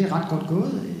 men det er ret godt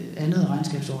gået. Andet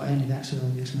regnskabsår er en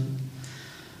iværksættervirksomhed.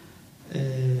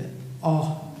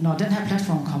 Og når den her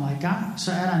platform kommer i gang,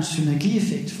 så er der en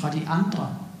synergieffekt fra de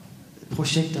andre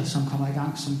projekter, som kommer i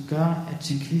gang, som gør, at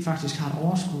Tænkvi faktisk har et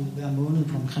overskud hver måned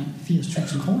på omkring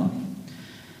 80.000 kroner.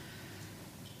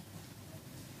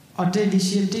 Og det vi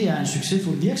siger, det er en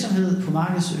succesfuld virksomhed på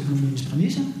markedsøkonomiens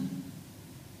præmisser.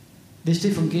 Hvis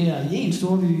det fungerer i en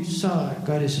storby, så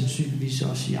gør det sandsynligvis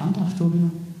også i andre storbyer.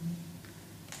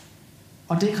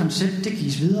 Og det koncept, det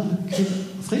gives videre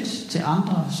frit til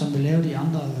andre, som vil lave det i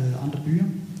andre byer.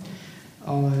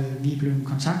 Og vi er blevet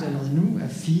kontaktet allerede nu af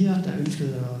 4, der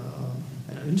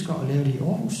ønsker at lave det i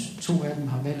Aarhus. 2 af dem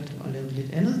har valgt at lave et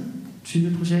lidt andet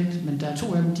type projekt, men der er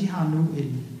 2 af dem, de har nu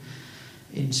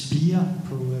en spire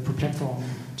på platformen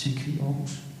Tænkvi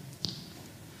Aarhus.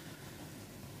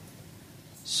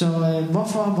 Så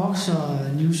hvorfor vokser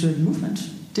New Social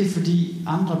Movement? Det er fordi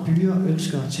andre byer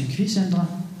ønsker Tænkvi-centre.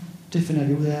 Det finder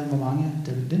vi ud af, hvor mange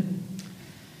der vil det.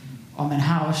 Og man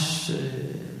har også,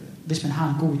 hvis man har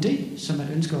en god idé, som man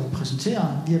ønsker at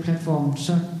præsentere via platformen,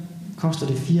 så koster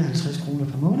det 54 kroner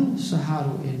per måned. Så har du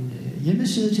en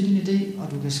hjemmeside til din idé,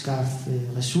 og du kan skaffe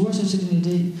ressourcer til din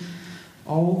idé.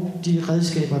 Og de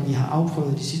redskaber, vi har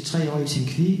afprøvet de sidste 3 år i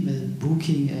Tænkvi med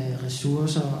booking af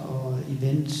ressourcer og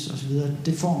events osv.,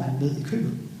 det får man med i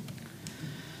købet.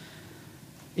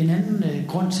 En anden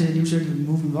grund til, at New Social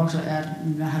Movement vokser, er, at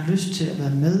man har lyst til at være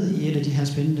med i et af de her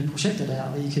spændende projekter, der er.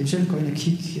 Og I kan jo selv gå ind og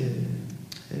kigge,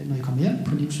 når I kommer hjem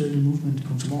på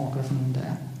newsocialmovement.org og gøre for nogen, der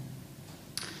er.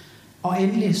 Og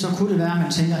endelig så kunne det være, at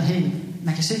man tænker, hey,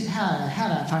 man kan se, her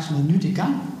der er faktisk noget nyt i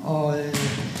gang, og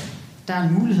der er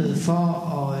en mulighed for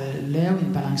at lave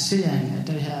en balancering af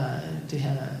det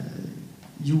her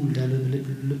hjul, der er løbet lidt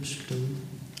løbsk derude.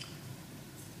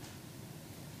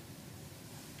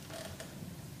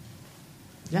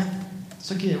 Ja,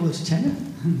 så giver jeg ordet til Tanja,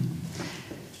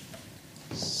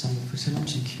 som vil fortælle om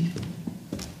sin kvinde.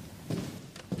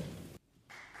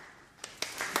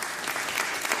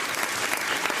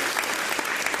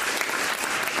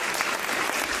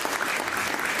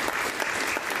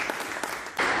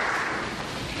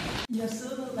 I har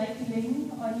siddet rigtig længe,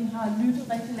 og I har lyttet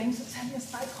rigtig længe, så tag lige og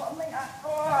stræk hånden en gang.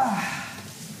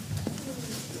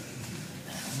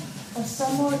 Og så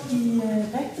må I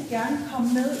rigtig gerne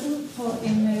komme med ud på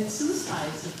en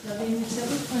tidsrejse. Jeg vil invitere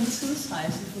ud på en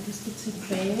tidsrejse, hvor vi skal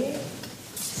tilbage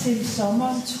til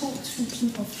sommeren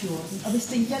 2014. Og hvis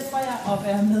det hjælper jer at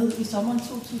være med i sommeren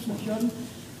 2014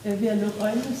 ved at lukke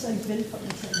øjnene, så er I velkommen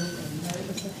til at lukke øjnene.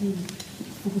 Og så kan I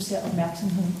fokusere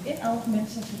opmærksomheden indad, mens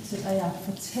jeg fortæller jer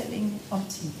fortællingen om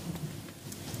Tænkvi.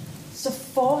 Så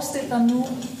forestil dig nu,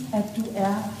 at du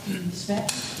er i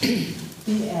Sverige.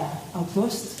 Det er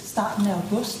august, starten af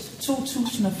august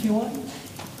 2014.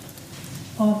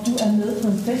 Og du er med på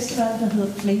en festival, der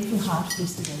hedder Playful Heart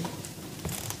Festival.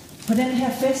 På den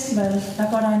her festival,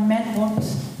 der går der en mand rundt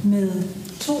med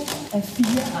 2 af 4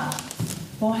 ark,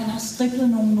 hvor han har skriblet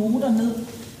nogle noter ned,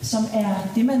 som er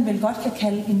det, man vel godt kan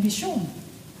kalde en vision.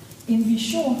 En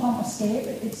vision om at skabe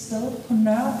et sted på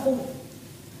Nørrebro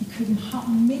i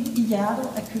København, midt i hjertet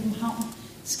af København.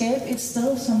 Skabe et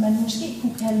sted, som man måske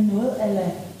kunne kalde noget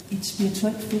af et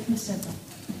spirituelt fitnesscenter.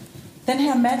 Den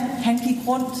her mand, han gik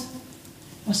rundt,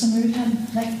 og så mødte han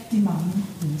rigtig mange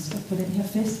mennesker på den her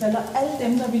festival. Og alle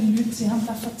dem, der ville lytte til ham,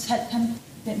 der fortalte han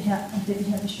om den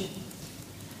her vision.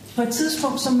 På et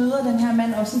tidspunkt, så møder den her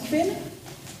mand også en kvinde,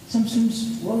 som synes,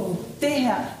 wow,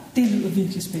 det lyder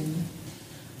virkelig spændende.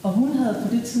 Og hun havde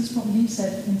på det tidspunkt lige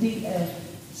sat en del af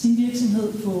sin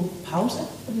virksomhed på pause,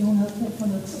 fordi hun havde brug for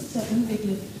noget tid til at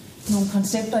udvikle nogle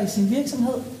koncepter i sin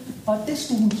virksomhed. Og det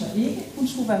skulle hun så ikke. Hun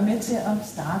skulle være med til at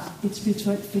starte et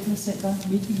spirituelt fitnesscenter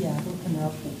midt i hjertet af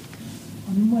Nørrebro.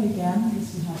 Og nu må I gerne, hvis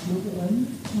I har lukket øjnene,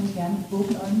 må I gerne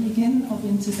åbne øjnene igen og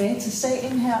vende tilbage til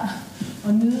salen her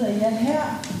og nyde af jer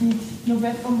her i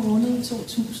november måned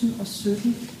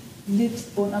 2017, lidt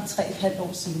under 3,5 år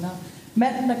senere.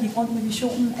 Manden, der gik rundt med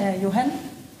visionen, er Johan,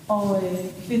 og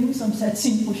kvinden, som satte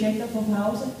sine projekter på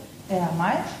pause, er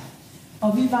mig.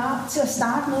 Og vi var, til at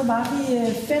starte med, var vi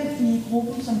 5 i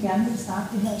gruppen, som gerne ville starte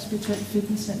det her spirituelle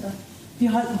fitnesscenter. Vi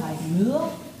holdt en række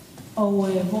møder, og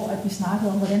hvor at vi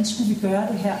snakkede om, hvordan skulle vi gøre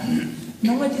det her.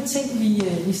 Nogle af de ting,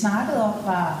 vi snakkede om,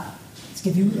 var,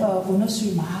 skal vi ud og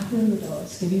undersøge markedet, og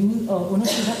skal vi ud og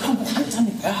undersøge, hvad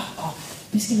konkurrenterne gør, og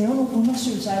vi skal lave nogle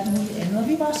undersøgelser af alt muligt andet. Og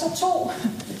vi var så 2,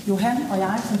 Johan og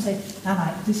jeg, som sagde, nej,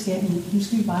 det skal vi ikke, nu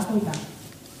skal vi bare gå i gang.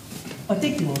 Og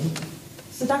det gjorde vi.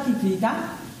 Så der gik vi i gang,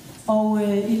 og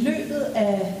i løbet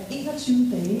af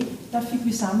 21 dage, der fik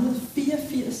vi samlet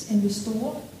 84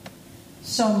 investorer,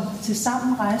 som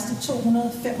tilsammen rejste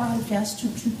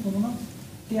 275.000 kroner.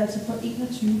 Det er altså på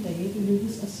 21 dage, det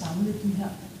lykkedes at samle de her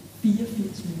 84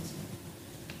 mennesker.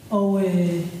 Og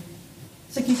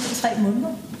så gik det 3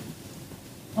 måneder,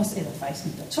 eller faktisk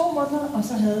gik der 2 måneder, og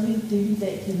så havde vi det, vi i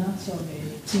dag kender som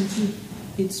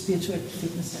et spirituelt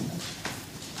fitnesscenter.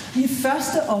 I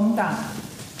første omgang,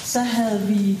 så havde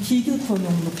vi kigget på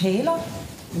nogle lokaler.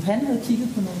 Johan havde kigget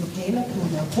på nogle lokaler på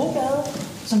Nørrebrogade,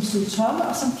 som stod tomme,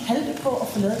 og som kaldte på at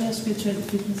få lavet det her spirituelle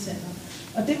fitnesscenter.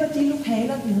 Og det var de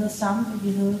lokaler, vi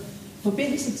havde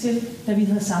forbindelse til, da vi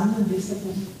havde samlet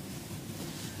investorgruppen.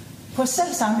 På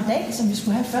selv samme dag, som vi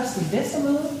skulle have første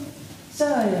investormøde, så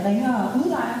ringer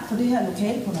udlejer på det her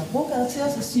lokale på Nørrebrogade til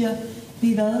os og siger,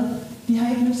 vi har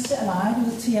ikke lyst til at lege det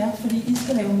ud til jer, fordi I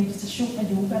skal lave meditation og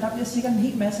yoga, og der bliver sikkert en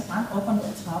hel masse rand op og ned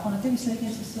ad trapperne, det er vi slet ikke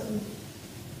interesseret i.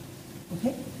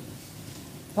 Okay,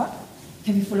 godt.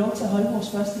 Kan vi få lov til at holde vores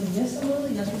første investormøde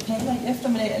i jeres lokaler i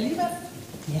eftermiddag alligevel?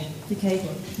 Ja, det kan I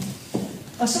godt.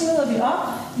 Og så møder vi op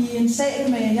i en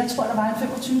sal med, jeg tror der var en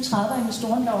 25-30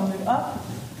 investorer, der var mødt op.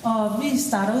 Og vi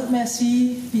starter ud med at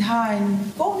sige, at vi har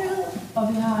en god nyhed,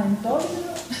 og vi har en dårlig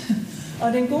nyhed.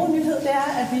 Og den gode nyhed, det er,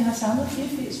 at vi har samlet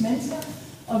 84 mennesker,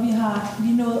 og vi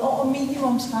er nået over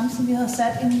minimumsgrænsen. Vi havde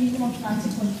sat en minimumsgrænse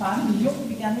på 1,25 million,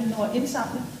 vi gerne ville nå at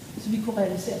indsamle, så vi kunne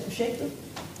realisere projektet.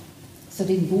 Så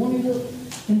det er en god nyhed.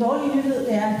 Den dårlige nyhed,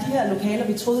 det er, at de her lokaler,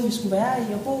 vi troede, vi skulle være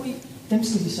i og bo i, dem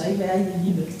skal vi så ikke være i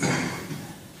alligevel.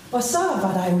 Og så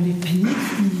var der jo lidt panik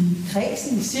i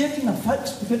kredsen, i cirklen, og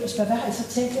folk begyndte at spørge, hvad har I så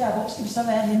tænkt der, hvor skal vi så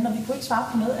være henne, og vi kunne ikke svare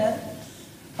på noget af det.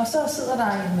 Og så sidder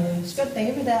der en skøn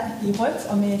dame der i rødt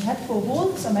og med et hat på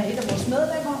hovedet, som er et af vores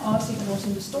medlemmer og også en af vores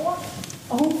investorer.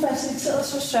 Og hun faciliterede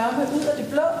så sørme ud af det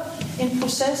blå en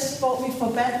proces, hvor vi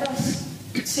forbandt os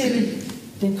til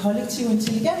den kollektive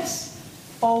intelligens.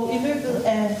 Og i løbet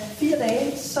af 4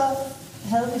 dage, så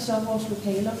havde vi så vores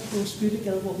lokaler på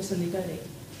Skyttegade, hvor vi så ligger i dag.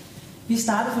 Vi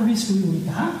startede, for vi skulle jo i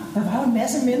gang. Der var jo en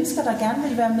masse mennesker, der gerne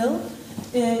ville være med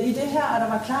i det her, og der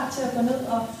var klar til at gå ned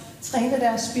og træne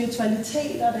deres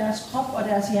spiritualitet og deres krop og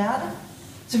deres hjerte.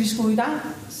 Så vi skulle i gang.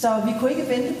 Så vi kunne ikke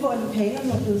vente på, at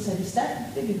lokalerne var blevet sat i stand.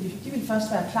 De ville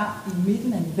først være klar i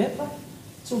midten af november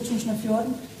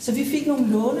 2014. Så vi fik nogle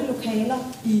lånelokaler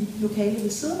i lokalet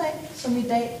ved siden af, som i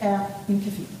dag er en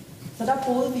café. Så der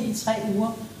boede vi i 3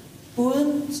 uger.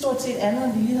 Uden stort set andet,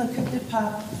 end vi lige havde købt et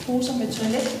par poser med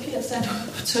toiletpapir sat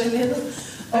på toilettet.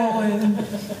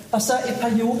 Og så et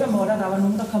par yogamotter, der var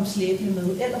nogen, der kom slæbende med.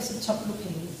 Ellers et tomt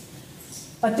lokale.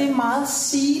 Og det er meget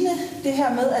sigende, det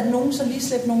her med, at nogen så lige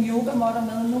slæbte nogle yogamotter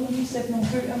med, nogen lige slæbte nogle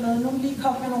bøger med, nogen lige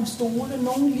kom med nogle stole,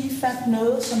 nogen lige fandt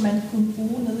noget, som man kunne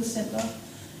bruge nede i centret.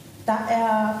 Der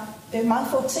er meget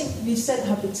få ting, vi selv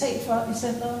har betalt for i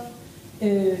centret.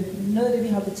 Noget af det,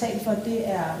 vi har betalt for, det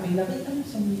er malerierne,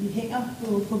 som vi hænger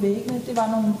på væggene. Det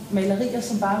var nogle malerier,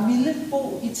 som bare ville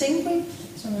bo i Tingby,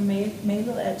 som er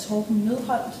malet af Tore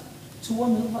Nødholdt,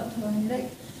 hedder han i dag.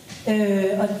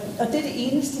 Og det er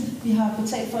det eneste, vi har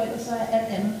betalt for, ellers så er alt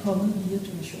andet kommet via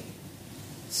donation.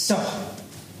 Så,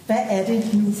 hvad er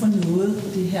det nu for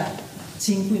noget, det her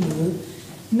Tingby noget?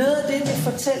 Noget af det, det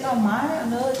fortæller om mig, og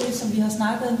noget af det, som vi har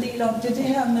snakket en del om, det er det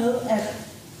her med, at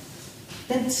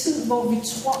den tid, hvor vi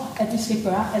tror, at vi skal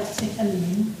gøre alting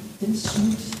alene, den er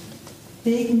slut.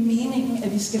 Det er ikke meningen,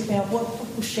 at vi skal bære rundt på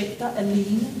projekter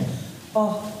alene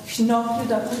og knokle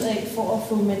derudad for at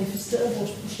få manifesteret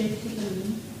vores projekt helt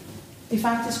alene. Det er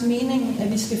faktisk meningen,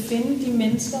 at vi skal finde de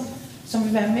mennesker, som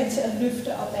vil være med til at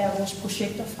løfte og bære vores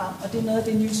projekter frem. Og det er noget af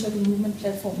det, New Circle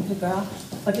Movement-platformen kan gøre.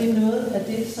 Og det er noget af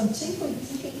det, som Tingby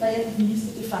helt reelt viste,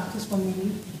 det faktisk var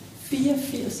muligt.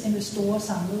 84 investorer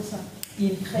samlede sig i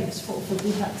en kreds for at få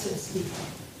det her til at ske.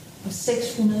 Og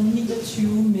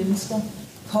 629 mennesker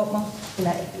kommer,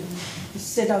 eller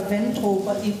sætter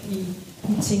vanddråber ind i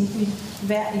Tingby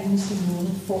hver eneste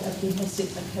måned, for at det her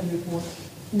center kan løbe rundt.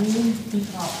 Uden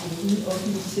bidrag eller uden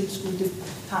offentlig tilskud, det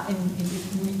har en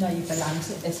økonomi, der er i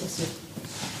balance af sig selv.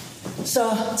 Så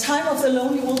time of the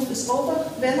lonely wolf is over,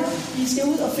 venner. I skal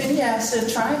ud og finde jeres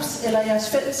tribes, eller jeres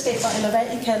fællesskaber, eller hvad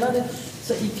I kalder det,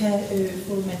 så I kan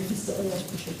få manifesteret jeres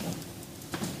projekter.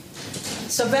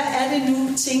 Så hvad er det nu,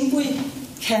 Tingui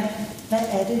kan? Hvad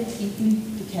er det egentlig,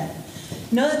 det kan?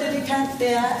 Noget af det kan, det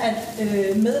er, at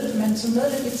man som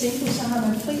medlem i Tingui, så har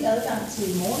man fri adgang til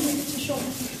morgenmeditation,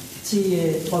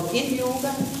 til drop-in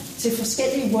yoga, til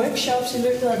forskellige workshops i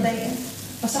løbet af dagen.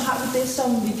 Og så har vi det, som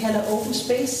vi kalder open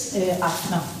space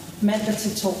aftener, mandag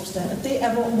til torsdag. Og det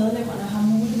er, hvor medlemmerne har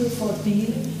mulighed for at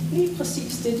dele lige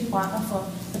præcis det, de brænder for,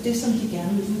 og det, som de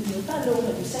gerne vil ud med. Der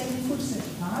lukker de sagen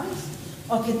fuldstændig gratis,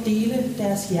 og kan dele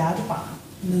deres hjertebarn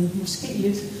med måske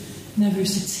lidt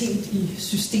nervøsitet i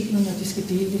systemet, når de skal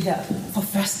dele det her for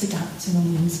første gang til nogle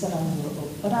mennesker, der møder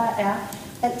op. Og der er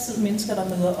altid mennesker,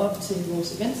 der møder op til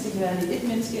vores events. Det kan være et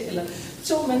menneske, eller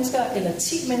 2 mennesker, eller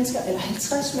 10 mennesker, eller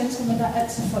 50 mennesker, men der er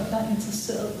altid folk, der er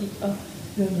interesseret i at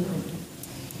høre med om det.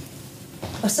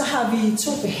 Og så har vi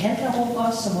 2 behandlerrum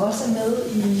også, som også er med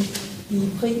i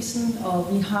prisen, og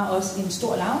vi har også en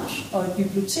stor lounge og et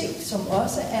bibliotek, som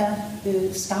også er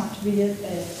skabt ved hjælp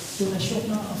af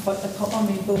donationer og folk, der kommer med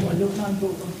en bog og låner en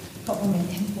bog og kommer med en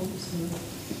anden bog.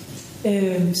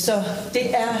 Så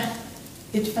det er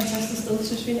et fantastisk sted,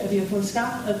 synes vi, at vi har fået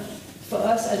skabt, og for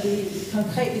os er det et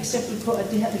konkret eksempel på,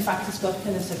 at det her det faktisk godt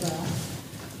kan lade sig gøre.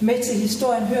 Med til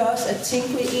historien hører også, at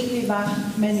Tingui egentlig var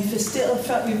manifesteret,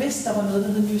 før vi vidste, der var noget,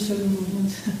 der hed New Circle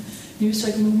Movement. New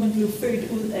Circle Movement blev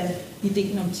født ud af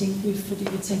ideen om Tingui, fordi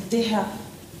vi tænkte, det her,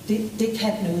 det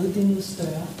kan noget, det er noget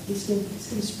større. Det skal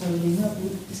vi sprede længere ud.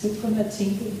 Det skal ikke kun være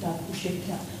Tingui, der er et projekt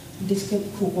her, men det skal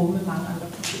kunne rumme mange andre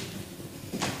projekter.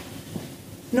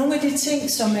 Nogle af de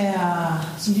ting,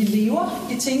 som vi lever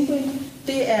i Tingui,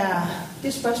 det er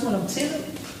spørgsmål om tillid.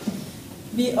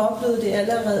 Vi oplevede det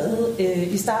allerede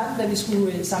i starten, da vi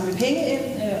skulle samle penge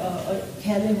ind og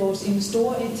kalde vores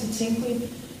investorer ind til Tingui.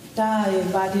 Der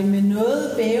var det med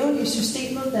noget bæven i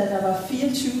systemet, da der var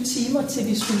 24 timer til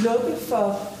vi skulle lukke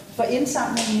for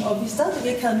indsamlingen, og vi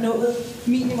stadigvæk ikke havde nået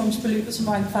minimumsbeløbet, som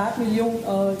var 250.000,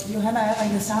 og Johanna og jeg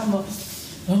ringede sammen,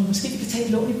 og måske vi kan tage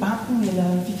et lån i banken,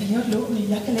 eller vi kan lave et lån,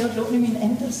 jeg kan lave et lån i min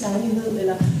andelslejlighed,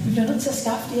 eller vi bliver nødt til at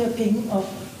skaffe de her penge, og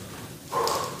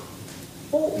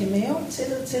ro i maven,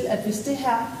 tillid til, at hvis det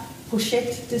her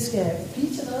projekt, det skal blive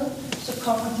til noget, så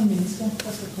kommer de mennesker,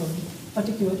 der skal komme. Og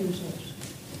det gjorde de jo så også.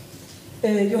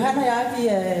 Johanna og jeg, vi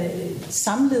er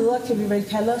samledere, kan vi vel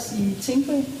kalde os, i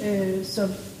Tingui, så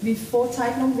vi foretager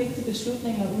ikke nogen vigtige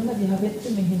beslutninger, uden at vi har vendt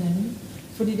det med hinanden.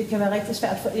 Fordi det kan være rigtig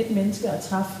svært for et menneske at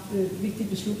træffe vigtige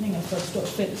beslutninger for et stort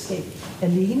fællesskab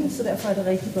alene, så derfor er det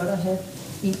rigtig godt at have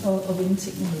en at vende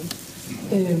tingene med.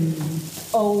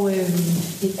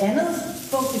 Et andet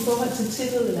punkt i forhold til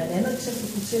tillid, eller et andet eksempel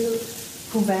på tillid,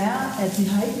 kunne være, at vi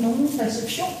har ikke nogen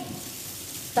reception.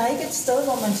 Der er ikke et sted,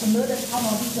 hvor man som medlem kommer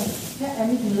og viser, her er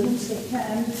mit medlemskab, her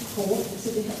er mit kort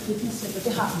til det her fitnesscenter.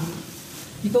 Det har vi ikke.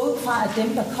 Vi går ud fra, at dem,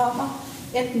 der kommer,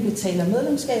 enten betaler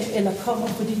medlemskab, eller kommer,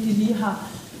 fordi de lige har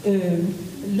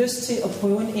lyst til at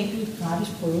prøve en enkelt gratis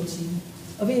prøvetime.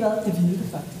 Og ved I hvad? Det virker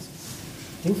faktisk.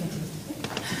 Det er jo fantastisk.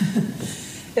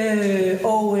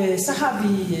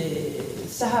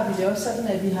 Så har vi det også sådan,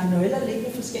 at vi har nøgler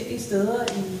liggende forskellige steder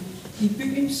i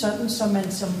byen, sådan som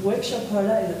man som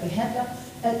workshopholder eller behandler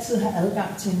altid har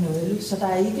adgang til en nøgle. Så det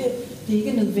er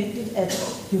ikke nødvendigt, at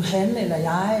Johan eller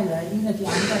jeg eller en af de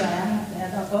andre, der er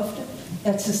der ofte,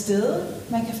 er til stede.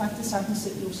 Man kan faktisk sagtens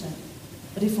selv låse af.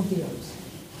 Og det fungerer også.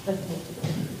 Rigtig godt.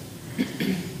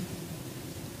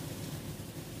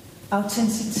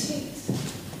 Autenticitet.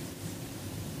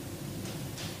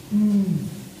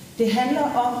 Det handler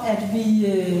om, at vi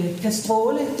kan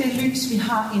stråle det lys, vi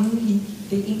har inde i.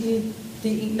 Det er egentlig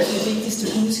det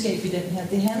vigtigste budskab i den her.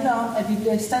 Det handler om, at vi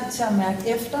bliver i stand til at mærke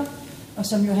efter, og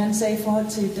som Johan sagde i forhold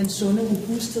til den sunde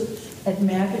robusthed, at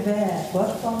mærke, hvad er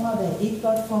godt for mig, hvad er ikke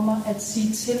godt for mig, at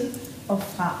sige til og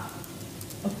fra,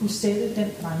 og kunne sætte den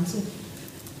grænse,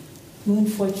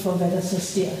 uden frygt for, hvad der så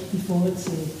sker i forhold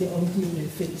til det omgivende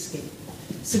fællesskab.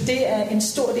 Så det er en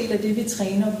stor del af det, vi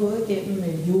træner, både gennem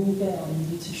yoga og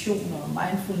meditation og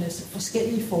mindfulness,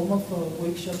 forskellige former for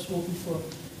workshops, hvor vi får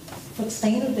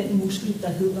trænet den muskel, der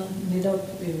hedder netop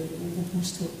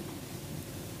robusthed.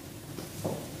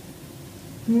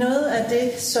 Noget af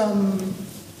det, som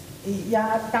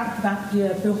jeg gang på gang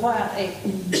bliver berørt af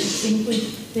i Tingui,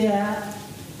 det er,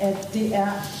 at det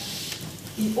er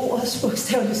i ordets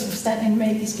bogstaveligste forstand en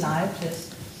magisk legeplads.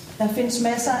 Der findes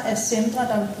masser af centre,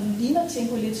 der ligner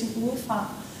Tingui lidt som udefra,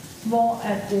 hvor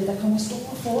der kommer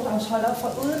store foredragsholdere fra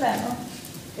udlandet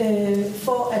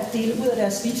for at dele ud af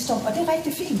deres visdom. Og det er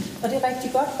rigtig fint, og det er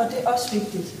rigtig godt, og det er også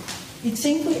vigtigt. I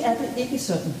Tingui er det ikke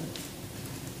sådan.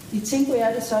 I Tingui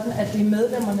er det sådan, at det er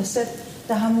medlemmerne selv,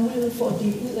 der har mulighed for at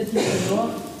dele ud af de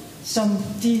gaver, som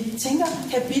de tænker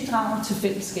kan bidrage til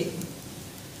fællesskabet.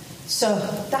 Så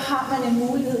der har man en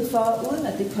mulighed for, uden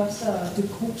at det koster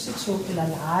depositum eller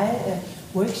leje af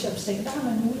workshop-salen, der har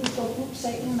man mulighed for at bruge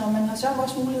salen, og man har så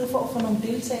også mulighed for at få nogle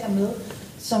deltagere med,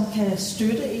 som kan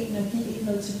støtte en og give en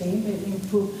noget tilbagemelding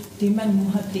på det, man nu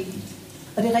har delt.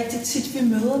 Og det er rigtig tit, vi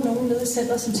møder nogen nede i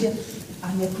centret, som siger,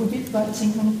 jeg kunne vildt godt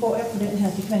tænke mig, nu går jeg på den her,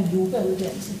 det kan være en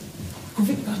yoga-uddannelse. Jeg kunne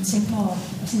vildt godt tænke mig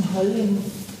at sådan holde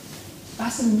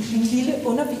bare sådan en lille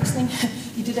undervisning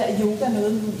i det der yoga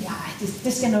noget.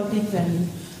 Det skal nok ikke være nu.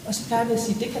 Og så plejer vi at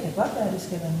sige, det kan da godt være, at det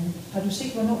skal være nu. Har du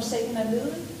set, hvornår salen er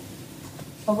ledig?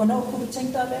 Og hvornår kunne du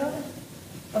tænke dig at lave det?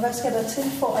 Og hvad skal der til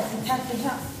for, at du kan det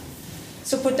her?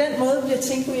 Så på den måde bliver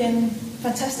Tinko en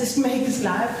fantastisk magisk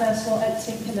legeplads, hvor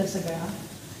alting kan lade sig gøre.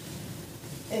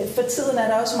 For tiden er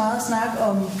der også meget snak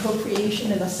om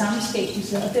co-creation eller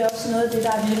samskabelse, og det er også noget af det,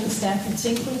 der er virkelig stærkt i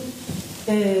Tinko.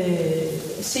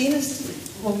 Senest,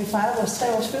 hvor vi fejrede vores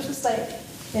 3-års fødselsdag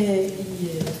i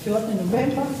 14.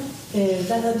 november,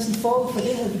 der havde vi sådan forud for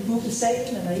det, havde vi booket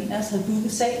salen, eller en af os havde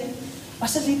booket salen. Og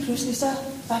så lige pludselig, så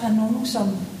var der nogen,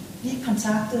 som lige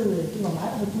kontaktede, det var mig,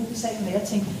 der havde booket salen, og jeg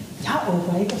tænkte, jeg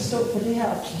orker ikke at stå på det her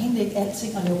og planlægge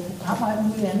alting og lave programmer og alt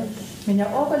muligt andet, men jeg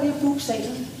orker lige at booke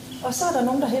salen. Og så er der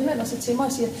nogen, der henvender sig til mig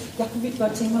og siger, jeg kunne vildt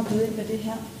godt tænke mig at byde ind med det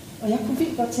her. Og jeg kunne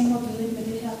vildt godt tænke mig at byde ind med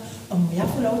det her. Og må jeg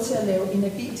få lov til at lave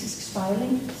energetisk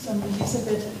spejling, som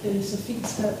Elisabeth så fint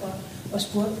skrev og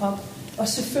spurgte om. Og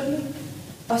selvfølgelig.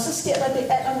 Og så sker der det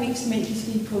allermest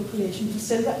magiske i co-creation. På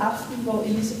selve aften, hvor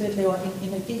Elisabeth laver en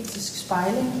energetisk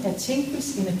spejling af Tinkos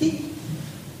energi,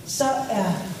 så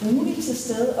er Rune til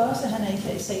stede også. Han er ikke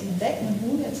her i salen i dag,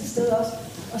 men Rune er til stede også.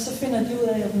 Og så finder de ud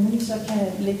af, at Rune så kan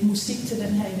lægge musik til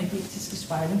den her energetiske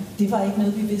spejling. Det var ikke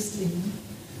noget, vi vidste inden.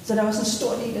 Så der er også en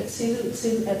stor del af tillid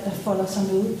til, at der folder sig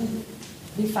noget ud.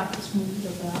 Det er faktisk muligt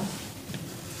at gøre.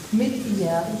 Midt i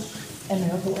hjertet af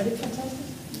Nørrebro. Er det ikke fantastisk?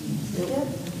 Ja.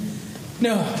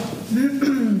 Nå.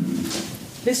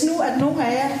 Hvis nu, at nogle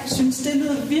af jer synes, det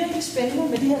lyder virkelig spændende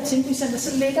med de her Tinko-center,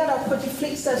 så ligger der på de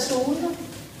fleste af stolene,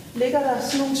 ligger der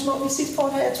sådan nogle små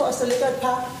visitkort her. Jeg tror også, der ligger et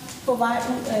par på vej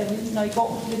ud, når I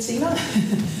går lidt senere,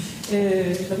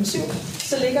 klokken 7,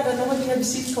 så ligger der nogle af de her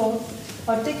visitkort,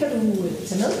 og det kan du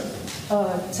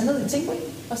tage ned i Tinko,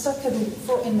 og så kan du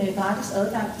få en gratis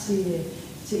adgang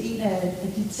til en af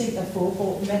de ting, der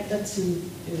foregår mandag til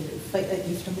fredag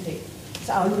eftermiddag.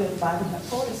 Så afleverer du bare det her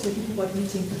kort, og siger, du kunne godt lige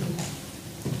tænke på det her.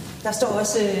 Der står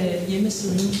også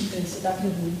hjemmesiden, så der kan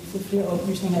du få flere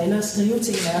oplysninger, eller skrive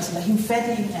til en af os, eller hænge fat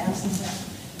i en af os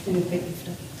her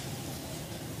bagefter.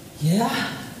 Ja.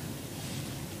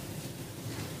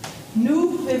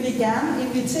 Nu vil vi gerne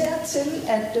invitere til,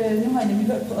 at nu har I nemlig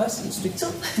hørt på os i et stykke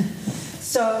tid.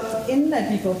 Så inden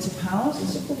at vi går til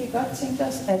pause, så kunne vi godt tænke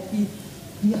os, at vi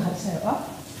lige rejser jer op,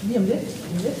 lige om lidt,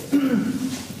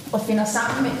 og finder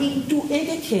sammen med en, du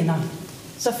ikke kender.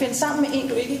 Så find sammen med en,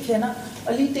 du ikke kender,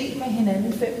 og lige del med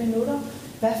hinanden 5 minutter.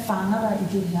 Hvad fanger dig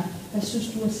i det her? Hvad synes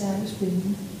du er særligt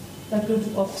spændende? Hvad blev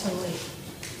du optaget af?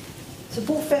 Så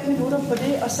brug 5 minutter på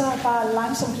det, og så bare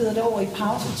langsomt glider det over i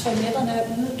pause. Toiletterne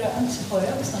er ude af døren til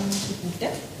højre, hvis der er nogen, der skal bruge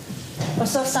den. Og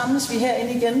så samles vi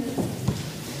herinde igen.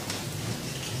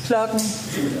 Klokken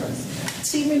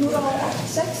 10 minutter over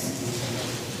 6.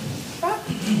 Ja.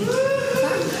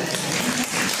 Tak.